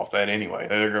going to go off that anyway.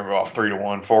 They're going to go off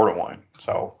 3-1, 4-1.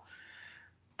 So,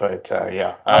 but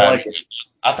yeah, I like it.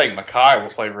 I think Mackay will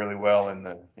play really well in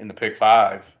the pick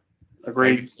 5.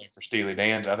 Agreed. Maybe the same for Steely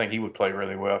Danza. I think he would play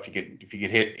really well if you get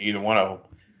hit either one of them.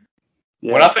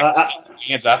 Yeah, When I think of Steely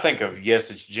Danza, I think of Yes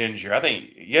It's Ginger. I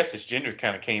think Yes It's Ginger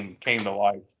kind of came to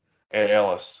life at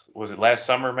Ellis. Was it last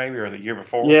summer maybe, or the year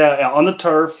before? Yeah, on the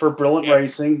turf for Brilliant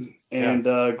Racing and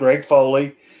Greg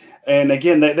Foley. And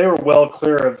again, they were well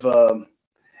clear of.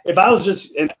 If I was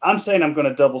just, and I'm saying I'm going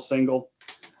to double single,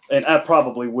 and I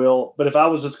probably will, but if I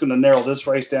was just going to narrow this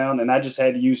race down and I just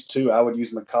had to use 2, I would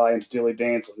use Mackay and Steely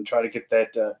Danza and try to get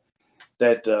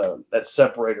that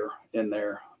separator in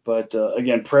there. But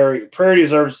again, Prairie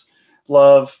deserves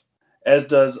love, as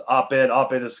does Op-Ed.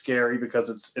 Op-Ed is scary because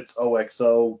it's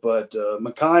OXO, but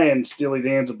Mackay and Steely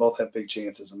Danza both have big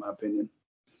chances in my opinion.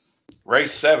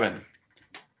 Race 7.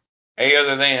 A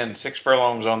other than 6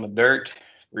 furlongs on the dirt,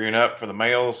 3 and up for the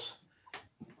males.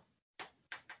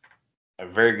 A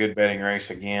very good betting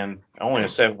race again. Only a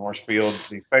 7-horse field.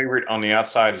 The favorite on the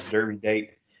outside is Derby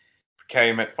Date for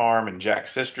Calumet Farm and Jack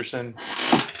Sisterson.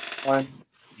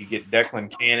 You get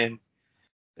Declan Cannon.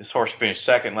 This horse finished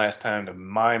second last time to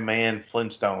my man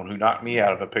Flintstone, who knocked me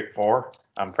out of a pick 4.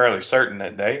 I'm fairly certain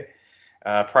that day.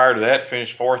 Prior to that,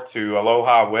 finished 4th to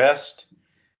Aloha West.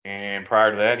 And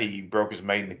prior to that, he broke his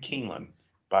maiden to Keeneland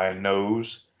by a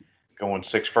nose, going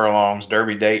 6 furlongs.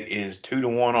 Derby Date is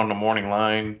 2-1 on the morning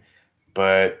line,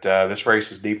 but this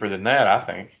race is deeper than that, I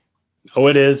think. Oh,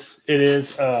 it is. It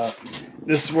is.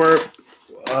 This is where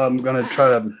I'm going to try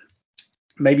to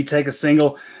maybe take a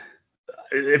single.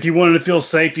 If you wanted to feel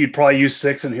safe, you'd probably use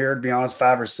 6 in here, to be honest,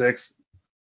 5 or 6.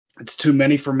 It's too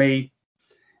many for me.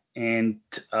 And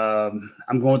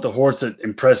I'm going with the horse that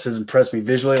impressed me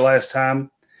visually last time.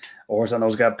 A horse I know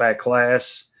has got back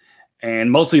class.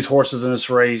 And most of these horses in this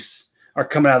race are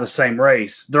coming out of the same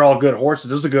race. They're all good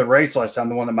horses. It was a good race last time,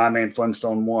 the one that my man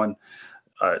Flintstone won.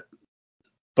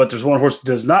 But there's one horse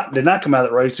that did not come out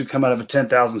of that race who come out of a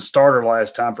 10,000 starter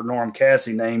last time for Norm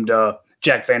Cassie, named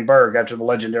Jack Van Berg, after the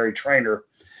legendary trainer.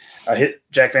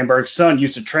 Jack Van Berg's son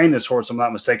used to train this horse, if I'm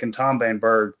not mistaken, Tom Van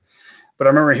Berg. But I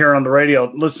remember hearing on the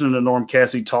radio, listening to Norm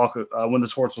Cassie talk when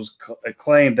this horse was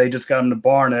acclaimed. They just got him in the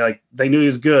barn. They knew he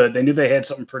was good. They knew they had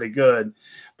something pretty good,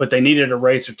 but they needed a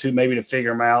race or two maybe to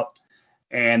figure him out.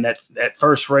 And that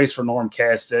first race for Norm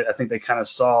Cassie, I think they kind of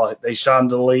saw it. They shot him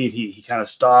to the lead. He kind of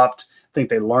stopped. I think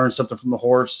they learned something from the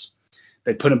horse.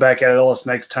 They put him back at Ellis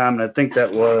next time, and I think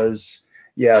that was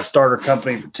starter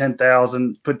company for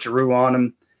 10,000. Put Giroux on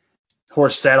him.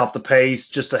 Horse sat off the pace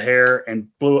just a hair and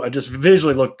just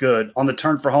visually looked good. On the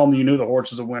turn for home, you knew the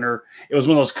horse was a winner. It was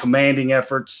one of those commanding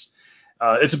efforts.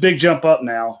 It's a big jump up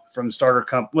now from starter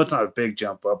company. Well, it's not a big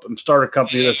jump up. From starter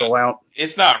company that's allowed.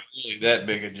 It's not really that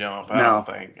big a jump, I don't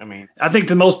No, think. I mean, I think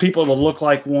to most people it'll look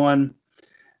like one,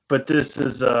 but this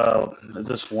is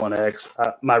this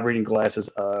 1X? My reading glasses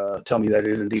tell me that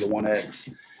it is indeed a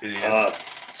 1X. it is.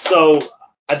 So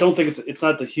I don't think it's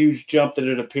not the huge jump that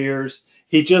it appears.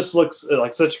 He just looks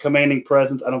like such a commanding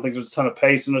presence. I don't think there's a ton of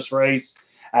pace in this race.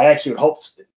 I actually would hope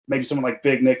maybe someone like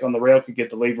Big Nick on the rail could get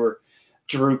the lever.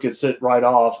 Drew could sit right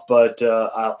off, but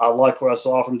I like what I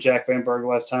saw from Jack Van Berg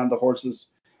last time. The horses,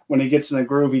 when he gets in a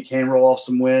groove, he can roll off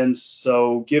some wins.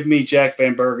 So give me Jack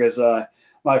Van Berg as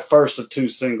my first of two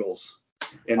singles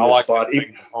in this spot. That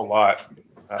single a whole lot.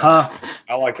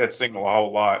 I like that single a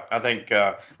whole lot. I think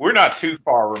we're not too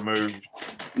far removed.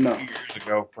 No. 2 years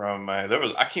ago from I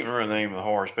can't remember the name of the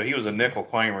horse, but he was a nickel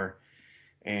claimer,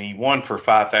 and he won for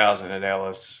 5,000 at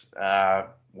Ellis.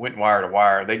 Went wire to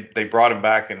wire. They brought him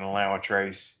back in an allowance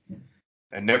race,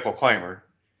 a nickel claimer,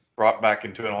 brought back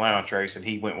into an allowance race, and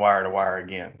he went wire to wire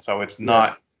again. So it's not.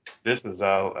 Yeah. This is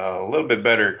a little bit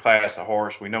better class of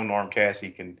horse. We know Norm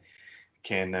Cassie can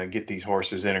get these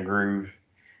horses in a groove,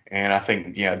 and I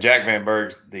think Jack Van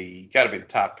Berg's got to be the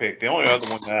top pick. The only other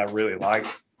one that I really like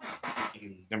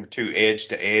is number 2, Edge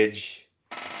to Edge.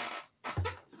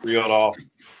 Reeled off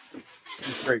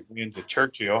 2 straight wins at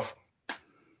Churchill,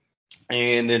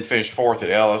 and then finished 4th at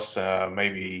Ellis.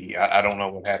 Maybe I don't know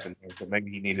what happened there, but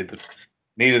maybe he needed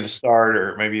the start,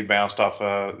 or maybe he bounced off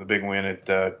the big win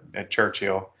at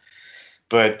Churchill.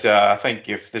 But I think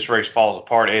if this race falls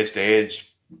apart edge to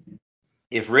edge,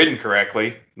 if ridden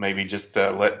correctly, maybe just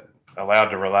allowed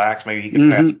to relax, maybe he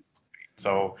could pass.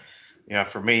 So,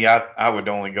 for me, I would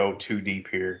only go 2 deep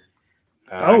here.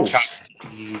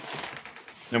 Chotsky,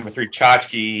 number 3,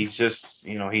 Chotsky, he's just,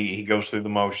 he goes through the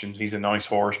motions. He's a nice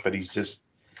horse, but he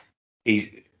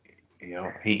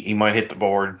might hit the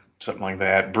board, something like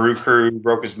that. Brew Crew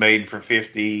broke his maiden for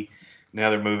 50. Now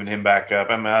they're moving him back up.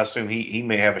 I mean, I assume he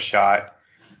may have a shot,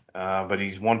 but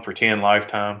he's 1 for 10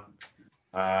 lifetime.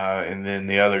 And then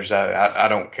the others, I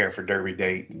don't care for Derby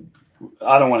Date.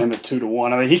 I don't want him at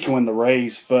 2-1. I mean, he can win the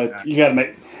race, but you got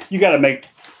to make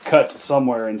cuts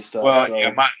somewhere and stuff. Well,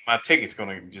 so. my ticket's going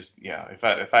to just if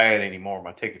I add any more,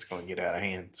 my ticket's going to get out of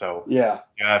hand. So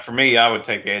for me, I would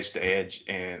take Edge to Edge,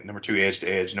 and number 2 Edge to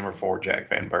Edge, number 4 Jack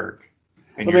Van Berg.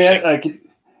 And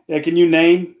can you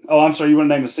name? Oh, I'm sorry. You want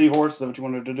to name a seahorse? Is that what you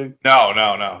wanted to do?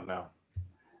 No.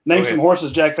 Name some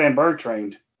horses Jack Van Berg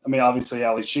trained. I mean, obviously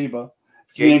Ali Sheba.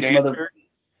 Gate Dancer.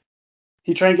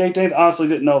 He trained Gate Dancer. I honestly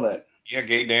didn't know that. Yeah,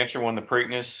 Gate Dancer won the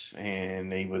Preakness,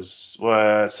 and he was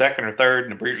 2nd or 3rd in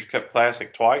the Breeders' Cup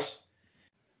Classic twice.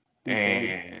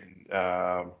 Okay. And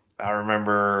I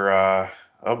remember,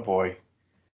 oh boy.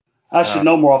 I should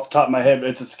know more off the top of my head, but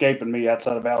it's escaping me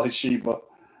outside of Ali Sheba.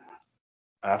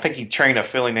 I think he trained a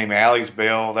filly named Allie's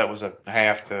Bell. That was a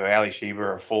half to Ali Sheba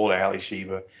or a full to Ali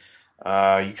Sheba.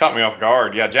 You caught me off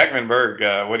guard. Yeah, Jack Van Berg,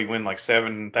 what did he win, like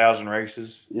 7,000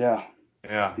 races? Yeah.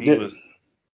 Yeah, he was.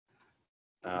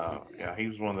 He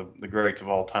was one of the greats of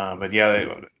all time. But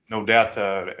no doubt,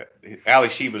 Ali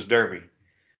Sheba's Derby.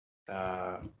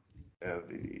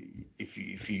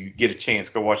 If you get a chance,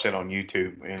 go watch that on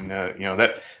YouTube. And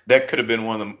that could have been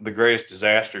one of the greatest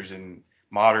disasters in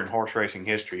modern horse racing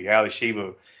history. Ali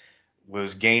Sheba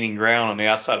was gaining ground on the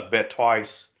outside of Bet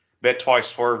Twice. Bet Twice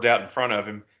swerved out in front of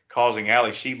him, causing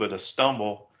Ali Sheba to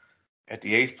stumble at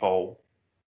the 8th pole.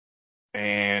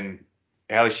 And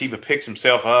Ali Sheba picks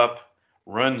himself up,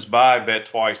 runs by Bet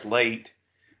Twice late,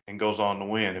 and goes on to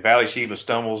win. If Ali Sheba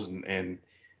stumbles and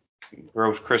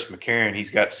throws Chris McCarron,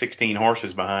 he's got 16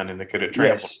 horses behind him that could have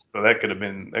trampled. Yes. So that could have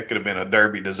been a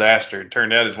Derby disaster. It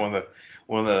turned out as one of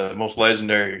the most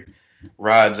legendary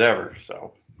rides ever.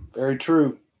 So very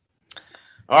true.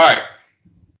 All right.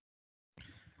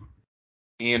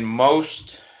 In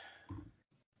most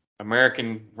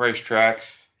American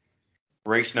racetracks,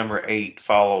 race number 8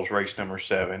 follows race number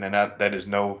 7, and that is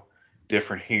no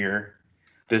different here.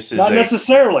 This is not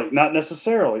necessarily.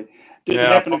 Didn't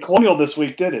happen at Colonial this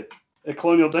week, did it? At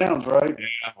Colonial Downs, right?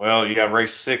 Yeah. Well,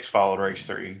 race 6 followed race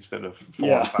 3 instead of 4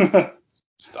 and 5.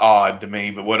 It's odd to me,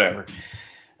 but whatever.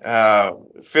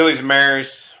 Fillies and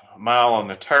Mares, a mile on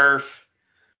the turf.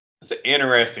 It's an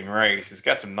interesting race. It's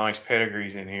got some nice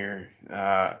pedigrees in here.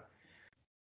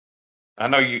 I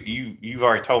know you've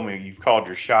already told me you've called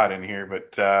your shot in here,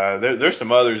 but there's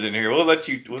some others in here. We'll let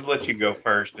you go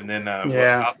first, and then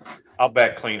I'll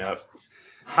back clean up.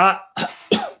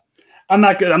 I'm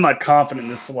not good. I'm not confident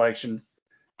in this selection.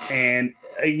 And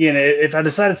again, if I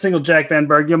decide to single Jack Van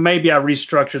Berg, maybe I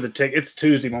restructure the ticket. It's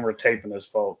Tuesday when we're taping this,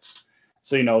 folks.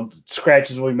 So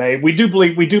scratches we made. We do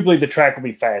believe the track will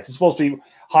be fast. It's supposed to be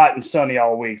hot and sunny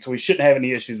all week, so we shouldn't have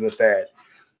any issues with that.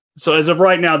 So as of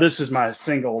right now, this is my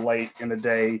single late in the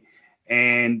day,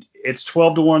 and it's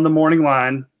 12-1 in the morning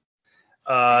line.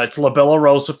 It's La Bella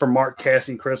Rosa from Mark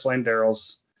Cassie and Chris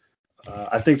Landeros.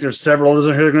 I think there's several others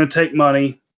in here that are going to take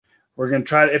money. We're going to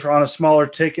try to, if we're on a smaller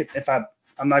ticket,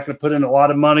 I'm not going to put in a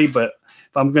lot of money, but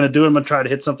if I'm going to do it, I'm going to try to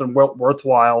hit something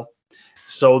worthwhile.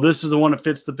 So this is the one that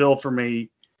fits the bill for me.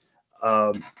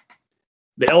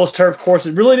 The Ellis Turf course,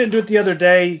 it really didn't do it the other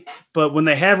day, but when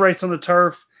they have raced on the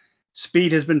turf,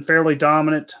 speed has been fairly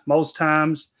dominant most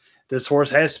times. This horse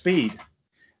has speed.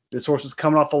 This horse is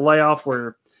coming off a layoff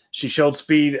where she showed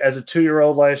speed as a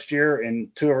 2-year-old last year in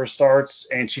 2 of her starts,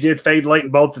 and she did fade late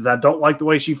in both of them. I don't like the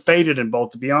way she faded in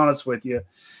both, to be honest with you,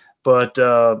 but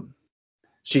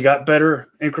she got better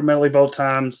incrementally both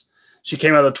times. She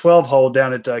came out of the 12 hole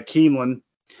down at Keeneland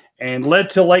and led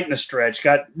till late in the stretch.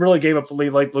 Really gave up the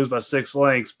lead late, blues by 6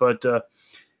 lengths, but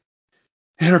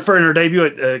in her debut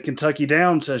at Kentucky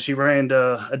Downs, she ran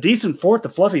a decent fourth to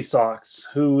Fluffy Socks,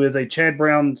 who is a Chad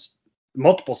Brown's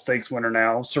multiple stakes winner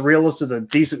now. Surrealist is a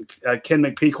decent Ken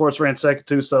McPeak horse, ran second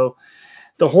too. So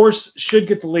the horse should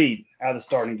get the lead out of the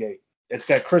starting gate. It's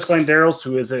got Chris Landeros,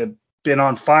 who has been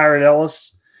on fire at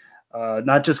Ellis.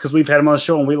 Not just because we've had him on the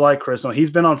show and we like Chris. No, he's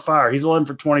been on fire. He's 11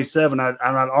 for 27. I'd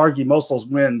argue most of those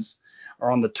wins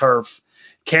are on the turf.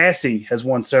 Cassie has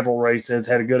won several races,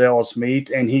 had a good Ellis meet,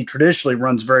 and he traditionally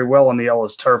runs very well on the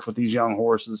Ellis turf with these young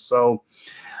horses. So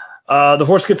the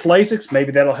horse gets Lasix.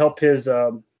 Maybe that'll help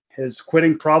his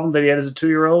quitting problem that he had as a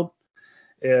 2-year-old.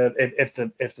 If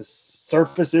the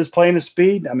surface is playing his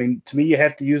speed, I mean, to me, you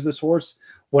have to use this horse.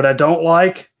 What I don't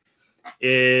like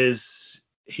is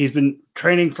he's been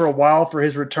training for a while for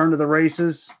his return to the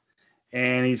races,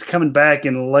 and he's coming back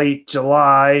in late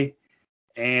July.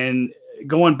 And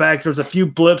going back, there's a few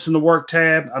blips in the work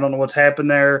tab. I don't know what's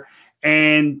happened there.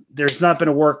 And there's not been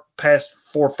a work past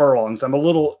 4 furlongs. I'm a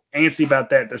little antsy about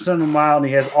that. They're sending him a mile, and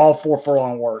he has all 4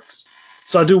 furlong works.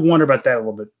 So I do wonder about that a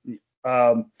little bit.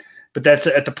 But that's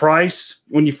at the price.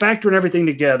 When you factor in everything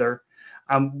together,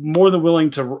 I'm more than willing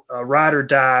to ride or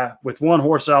die with one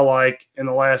horse I like in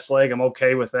the last leg. I'm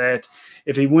okay with that.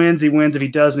 If he wins, he wins. If he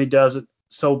doesn't, he doesn't.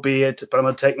 So be it. But I'm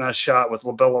going to take my shot with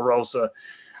La Bella Rosa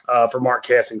for Mark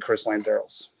Cass and Chris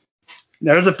Landeros.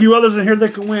 Now, there's a few others in here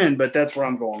that can win, but that's where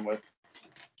I'm going with.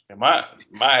 And my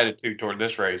attitude toward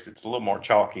this race, it's a little more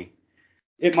chalky.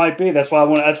 It might be. That's why I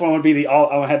want. That's why I want to be I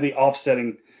want to have the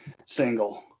offsetting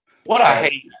single. What I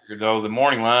hate here, though, the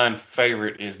morning line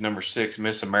favorite is number 6,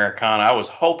 Miss Americana. I was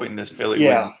hoping this filly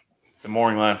would be the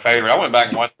morning line favorite. I went back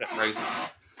and watched that race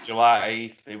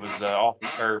July 8th. It was off the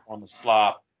turf on the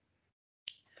slop,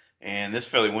 and this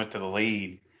filly went to the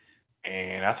lead,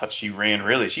 and I thought she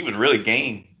was really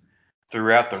game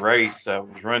throughout the race.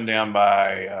 Was run down by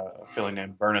a filly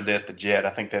named Bernadette the Jet. I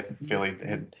think that filly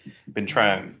had been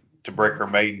trying to break her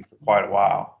maiden for quite a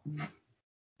while.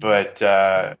 But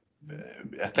I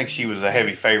think she was a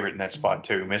heavy favorite in that spot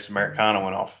too. Miss Americana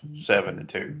went off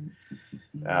 7-2.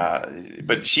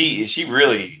 But she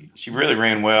really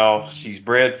ran well. She's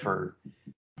bred for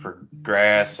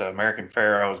grass. American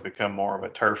Pharoah has become more of a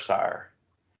turf sire.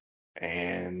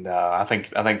 And I think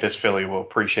this filly will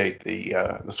appreciate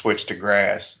the switch to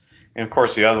grass. And of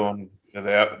course, the other one,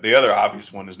 the other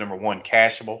obvious one is number 1,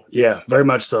 Cashable. Yeah, very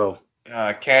much so.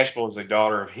 Cashable is a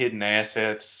daughter of Hidden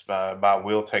Assets by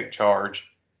Will Take Charge.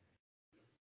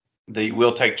 The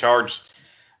Will Take Charge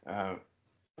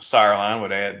sire line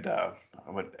would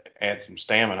add some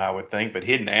stamina, I would think. But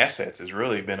Hidden Assets has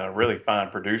really been a really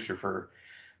fine producer for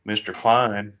Mr.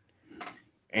 Klein.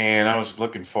 And I was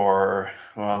looking for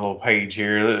a little page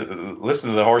here. Listen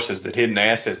to the horses that Hidden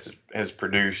Assets has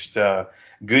produced.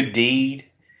 Good Deed,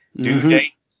 Due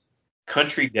Date,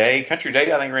 Country Day. Country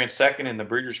Day, I think, ran second in the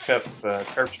Breeders' Cup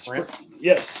Turf Sprint.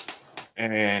 Yes.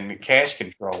 And Cash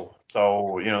Control.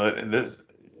 So,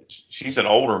 she's an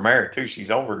older mare, too.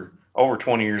 She's over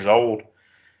 20 years old.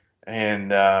 And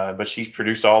but she's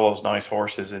produced all those nice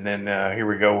horses. And then here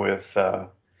we go with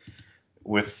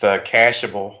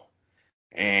Cashable.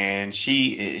 And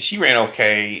she ran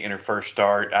okay in her first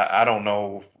start. I don't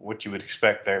know what you would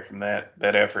expect there from that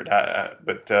effort.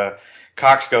 But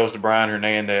Cox goes to Brian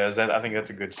Hernandez. I think that's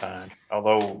a good sign.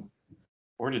 Although,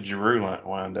 where did Giroux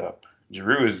wind up?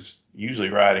 Giroux is usually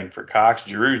riding for Cox.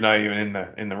 Giroux's not even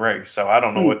in the race, so I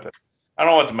don't know what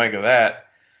to make of that.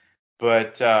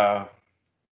 But yeah,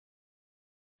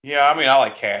 I mean, I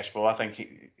like Cashable. I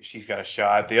think she's got a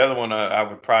shot. The other one I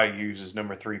would probably use is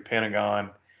number 3,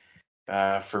 Pentagon.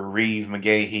 For Reeve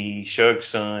McGahee, Shug's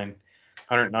son,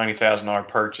 $190,000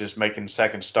 purchase, making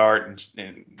second start,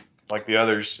 and like the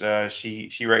others,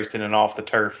 she raced in and off the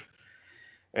turf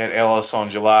at Ellis on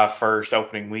July 1st,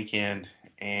 opening weekend,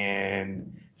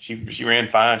 and she ran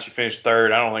fine. She finished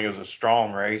third. I don't think it was a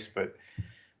strong race, but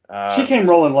She came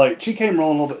rolling late. She came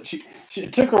rolling a little bit.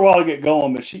 It took her a while to get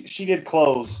going, but she did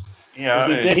close. It yeah,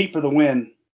 was a dead heat for the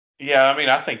win. yeah. I mean,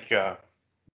 I think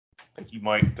you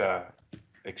might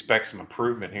expect some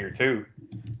improvement here too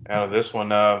out of this one.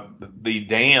 The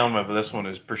dam of this one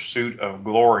is Pursuit of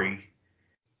Glory,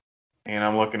 and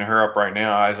I'm looking her up right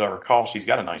now. As I recall, she's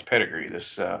got a nice pedigree.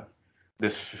 This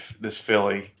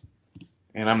filly,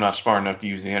 and I'm not smart enough to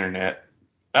use the internet.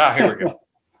 Here we go.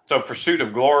 So Pursuit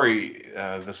of Glory,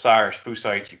 the sire's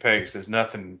Fusaichi Pegs, there's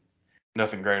nothing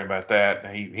great about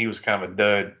that. He was kind of a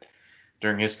dud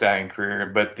during his stallion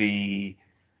career, but the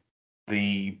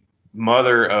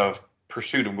mother of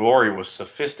Pursuit of Glory was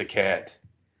Sophisticat,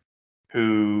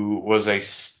 who was a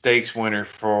stakes winner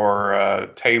for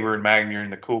Tabor and Magnier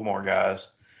and the Coolmore guys,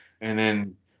 and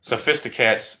then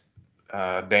Sophisticat's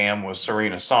dam was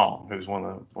Serena Song, who's one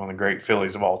of the great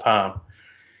fillies of all time.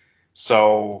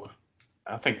 So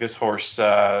I think this horse,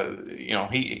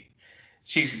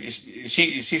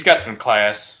 she's got some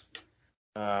class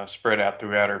spread out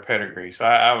throughout her pedigree. So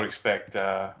I would expect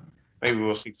maybe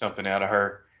we'll see something out of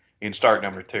her in start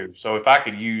number 2. So if I have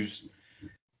to use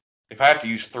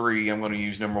 3, I'm going to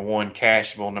use number 1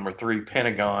 Cashable, number 3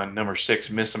 Pentagon, number 6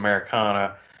 Miss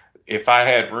Americana. If I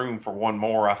had room for one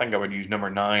more, I think I would use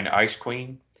number 9 Ice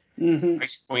Queen. Mm-hmm.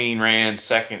 Ice Queen ran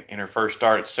second in her first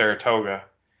start at Saratoga.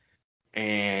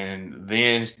 And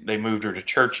then they moved her to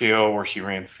Churchill, where she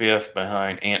ran 5th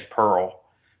behind Aunt Pearl,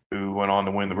 who went on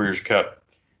to win the Breeders' Cup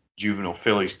Juvenile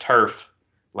Fillies Turf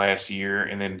last year.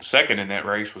 And then second in that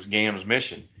race was Gam's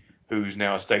Mission, who's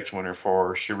now a stakes winner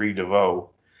for Cherie DeVoe.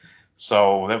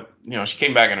 So that, she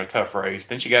came back in a tough race.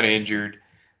 Then she got injured.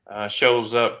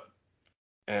 Shows up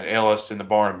at Ellis in the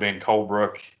barn of Ben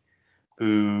Colebrook,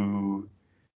 who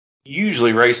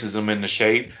usually races them into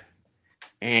shape.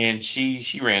 And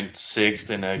she ran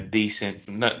 6th in a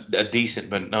decent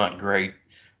but not great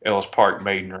Ellis Park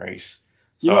maiden race.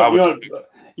 So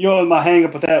What my hang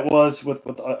up with that was with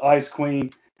Ice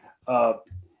Queen.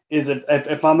 Is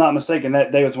if I'm not mistaken,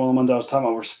 that day was one of the ones I was talking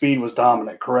about where speed was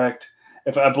dominant, correct?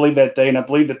 If I believe that day, and I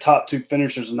believe the top 2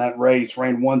 finishers in that race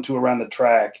ran 1-2 around the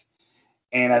track,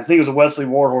 and I think it was a Wesley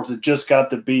Ward horse that just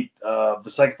got to beat the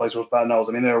second place horse by nose.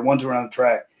 I mean, they were 1-2 around the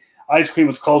track. Ice Cream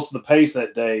was close to the pace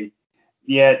that day,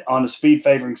 yet on the speed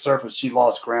favoring surface, she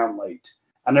lost ground late.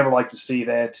 I never like to see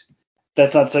that.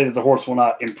 That's not to say that the horse will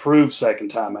not improve second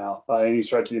time out by any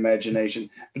stretch of the imagination,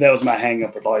 but that was my hang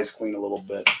up with Ice Queen a little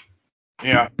bit.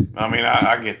 Yeah, I mean,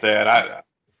 I get that.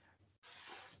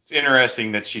 It's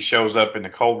interesting that she shows up in the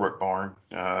Colebrook barn.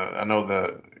 I know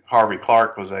the Harvey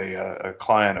Clark was a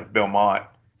client of Belmont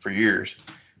for years.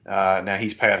 Now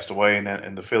he's passed away,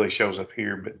 and the filly shows up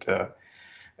here. But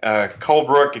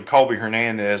Colebrook and Colby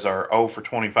Hernandez are 0 for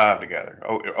 25 together.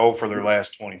 0 for their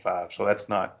last 25. So that's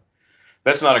not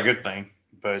a good thing.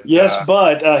 But yes,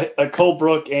 but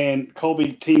Colebrook and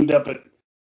Colby teamed up at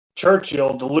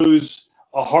Churchill to lose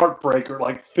a heartbreaker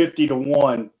like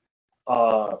 50-1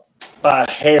 by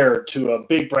a hair to a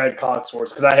big Brad Cox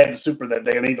horse, because I had the super that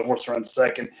day and I need the horse to run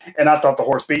second, and I thought the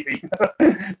horse beat me.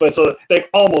 But so they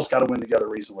almost got a win together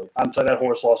recently. I'm telling you, that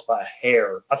horse lost by a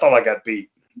hair. I thought I got beat.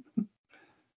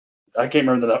 I can't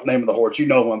remember the name of the horse. You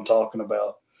know who I'm talking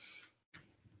about.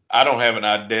 I don't have an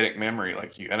eidetic memory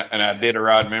like you, an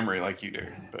Iditarod memory like you do.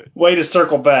 But Way to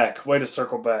circle back.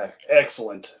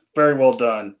 Excellent. Very well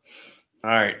done. All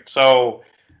right. So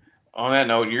on that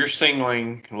note, you're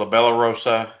singling La Bella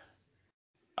Rosa.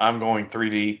 I'm going 3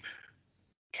 deep.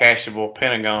 Cashable,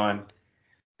 Pentagon,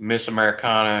 Miss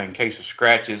Americana. In case of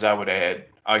scratches, I would add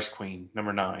Ice Queen,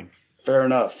 number 9. Fair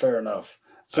enough.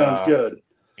 Sounds good.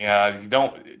 Yeah, you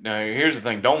don't. Now, here's the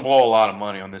thing: don't blow a lot of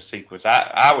money on this sequence.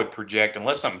 I would project,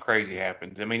 unless something crazy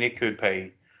happens. I mean, it could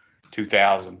pay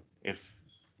 2,000 if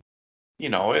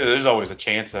there's always a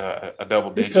chance a double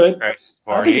digit scratches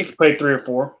I think it could pay 3 or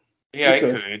 4. Yeah, it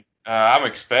could. I'm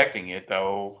expecting it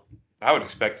though. I would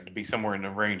expect it to be somewhere in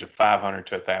the range of 500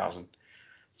 to 1,000.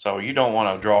 So you don't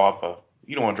want to draw up a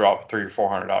 $300 or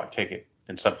 $400 ticket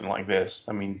in something like this.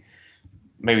 I mean,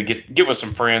 maybe get with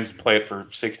some friends and play it for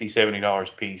 $60, $70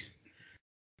 a piece.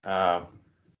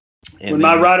 When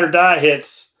my ride or die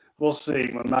hits, we'll see.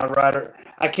 When my rider,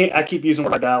 I keep using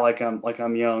ride or die like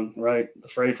I'm young, right? The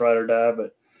phrase ride or die,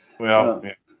 but yeah.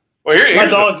 Well,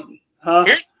 here's dogs.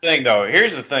 Here's the thing, though.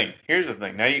 Here's the thing.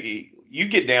 Now you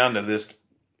get down to this.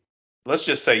 Let's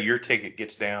just say your ticket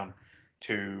gets down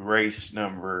to race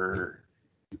number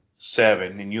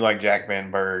 7, and you like Jack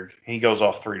Van Berg. He goes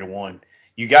off 3-1.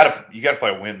 You gotta play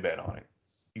a win bet on it.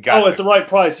 At the right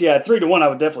price, yeah, 3-1, I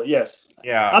would definitely, yes,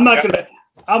 Yeah. I'm not gonna.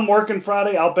 I'm working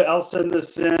Friday. I'll send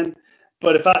this in.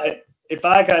 But if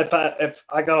I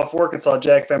got off work and saw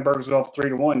Jack Van Bergen's go off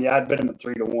 3-1, yeah, I'd bet him at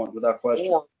 3-1 without question.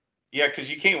 Or yeah,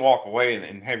 because you can't walk away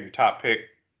and have your top pick,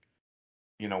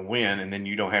 win, and then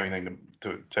you don't have anything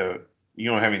to you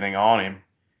don't have anything on him,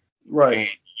 Right. and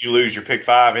you lose your pick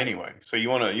five anyway. So you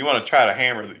wanna try to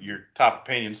hammer your top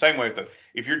opinion. Same way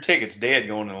if your ticket's dead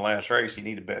going in the last race, you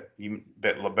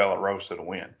bet LaBella Rosa to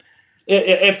win.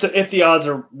 If the odds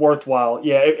are worthwhile,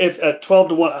 yeah. If at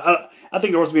 12-1, I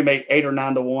think the horse would be made 8 or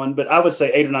 9-1, but I would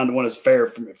say 8 or 9-1 is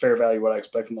fair value what I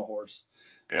expect from the horse.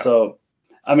 Yeah. So,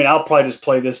 I mean, I'll probably just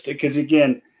play this because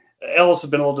again, Ellis has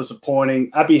been a little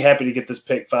disappointing. I'd be happy to get this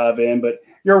pick five in, but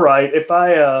you're right.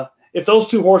 If those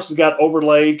two horses got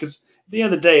overlaid, because at the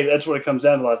end of the day, that's what it comes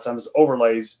down to a lot of times is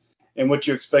overlays and what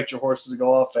you expect your horses to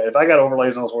go off at. If I got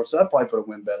overlays on those horses, I'd probably put a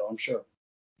win bet on them, sure.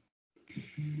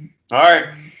 All right.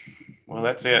 Well,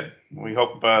 that's it. We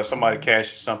hope somebody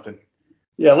cashes something.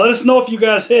 Yeah, let us know if you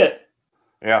guys hit.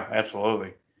 Yeah,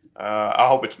 absolutely. I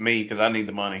hope it's me because I need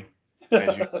the money.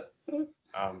 As you,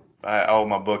 I owe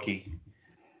my bookie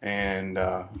and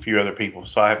a few other people,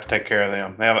 so I have to take care of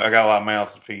them. I got a lot of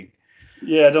mouths to feed.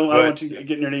 Yeah, I don't But want you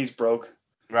getting your knees broke.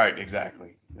 right,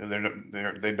 exactly.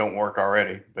 They don't work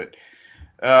already. But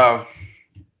all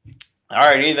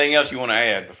right. Anything else you want to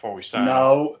add before we sign off?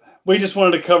 No, we just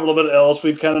wanted to cover a little bit else.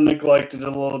 We've kind of neglected it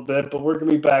a little bit, but we're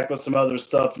gonna be back with some other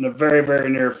stuff in the very, very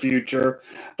near future.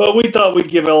 But we thought we'd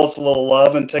give Ellis a little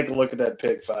love and take a look at that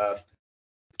pick five.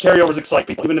 Carryovers excite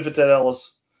people, even if it's at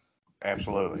Ellis.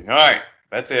 Absolutely. All right.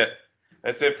 That's it.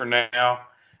 That's it for now.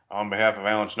 On behalf of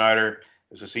Alan Schneider,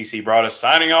 this is CC Broadus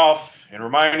signing off and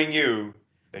reminding you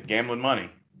that gambling money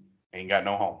ain't got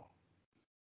no home.